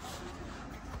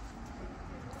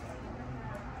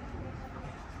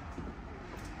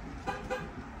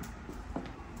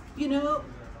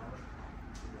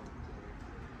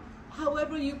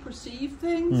 however you perceive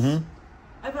things. Mm-hmm.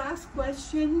 I've asked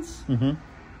questions. Mm-hmm.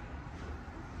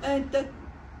 And that,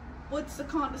 what's the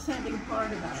condescending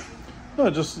part about it? No,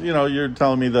 just, you know, you're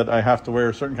telling me that I have to wear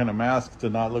a certain kind of mask to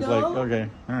not look like, okay,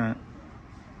 all right.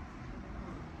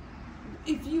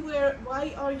 If you wear,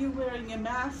 why are you wearing a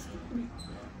mask?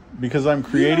 Because I'm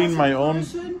creating my own.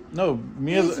 No,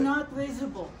 me as as not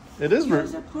visible. It is. You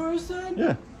as a person.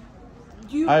 Yeah.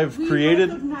 We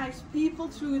recognize people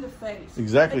through the face.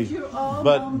 Exactly.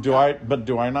 But do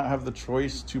I not have the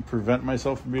choice to prevent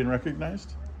myself from being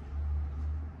recognized?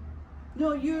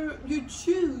 No, you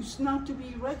choose not to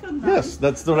be recognized. Yes,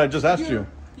 that's what I just asked you.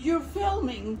 You're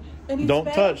filming, and don't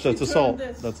touch. That's assault.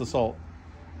 That's assault.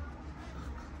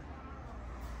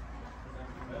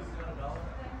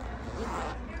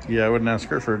 Yeah, I wouldn't ask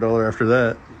her for $1 after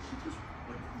that.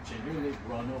 Genuinely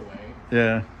run away.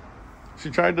 Yeah, she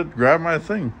tried to grab my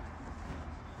thing.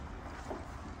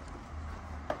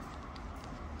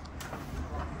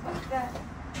 What's that?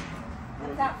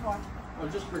 What's that for?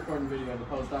 I'm just recording video of the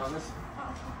post office.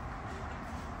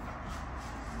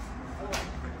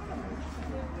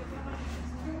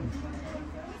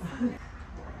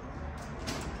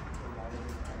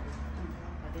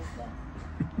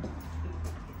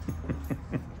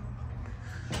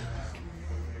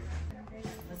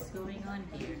 What's going on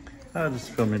here? I'm just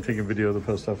filming, taking video of the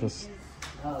post office.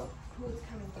 Oh.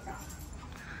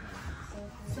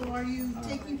 So are you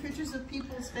taking pictures of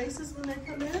people's faces when they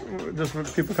come in?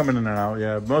 Just people coming in and out,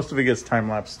 yeah. Most of it gets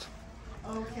time-lapsed.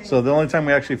 Okay. So the only time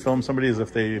we actually film somebody is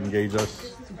if they engage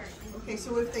us. Okay,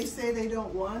 so if they say they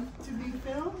don't want to be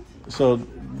filmed? So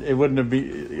it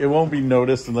won't be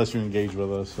noticed unless you engage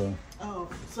with us, so. Oh,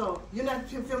 so you're not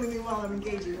filming me while I'm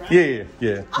engaging, right?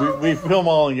 Yeah. Oh, we film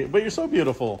all engaged, but you're so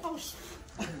beautiful. Oh,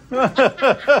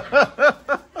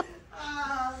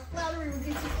 flattery would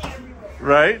get you everywhere.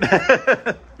 Right?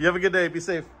 You have a good day. Be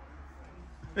safe.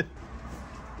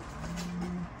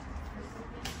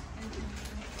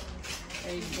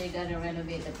 They gotta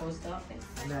renovate the post office.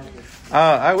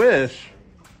 I wish.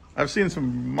 I've seen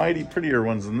some mighty prettier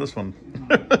ones than this one.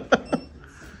 Am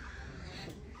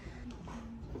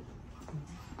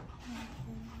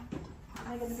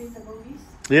I gonna be in the movies?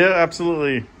 Yeah,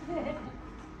 absolutely.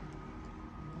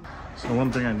 So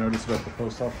one thing I noticed about the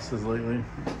post offices lately,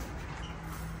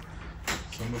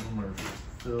 some of them are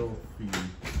filthy.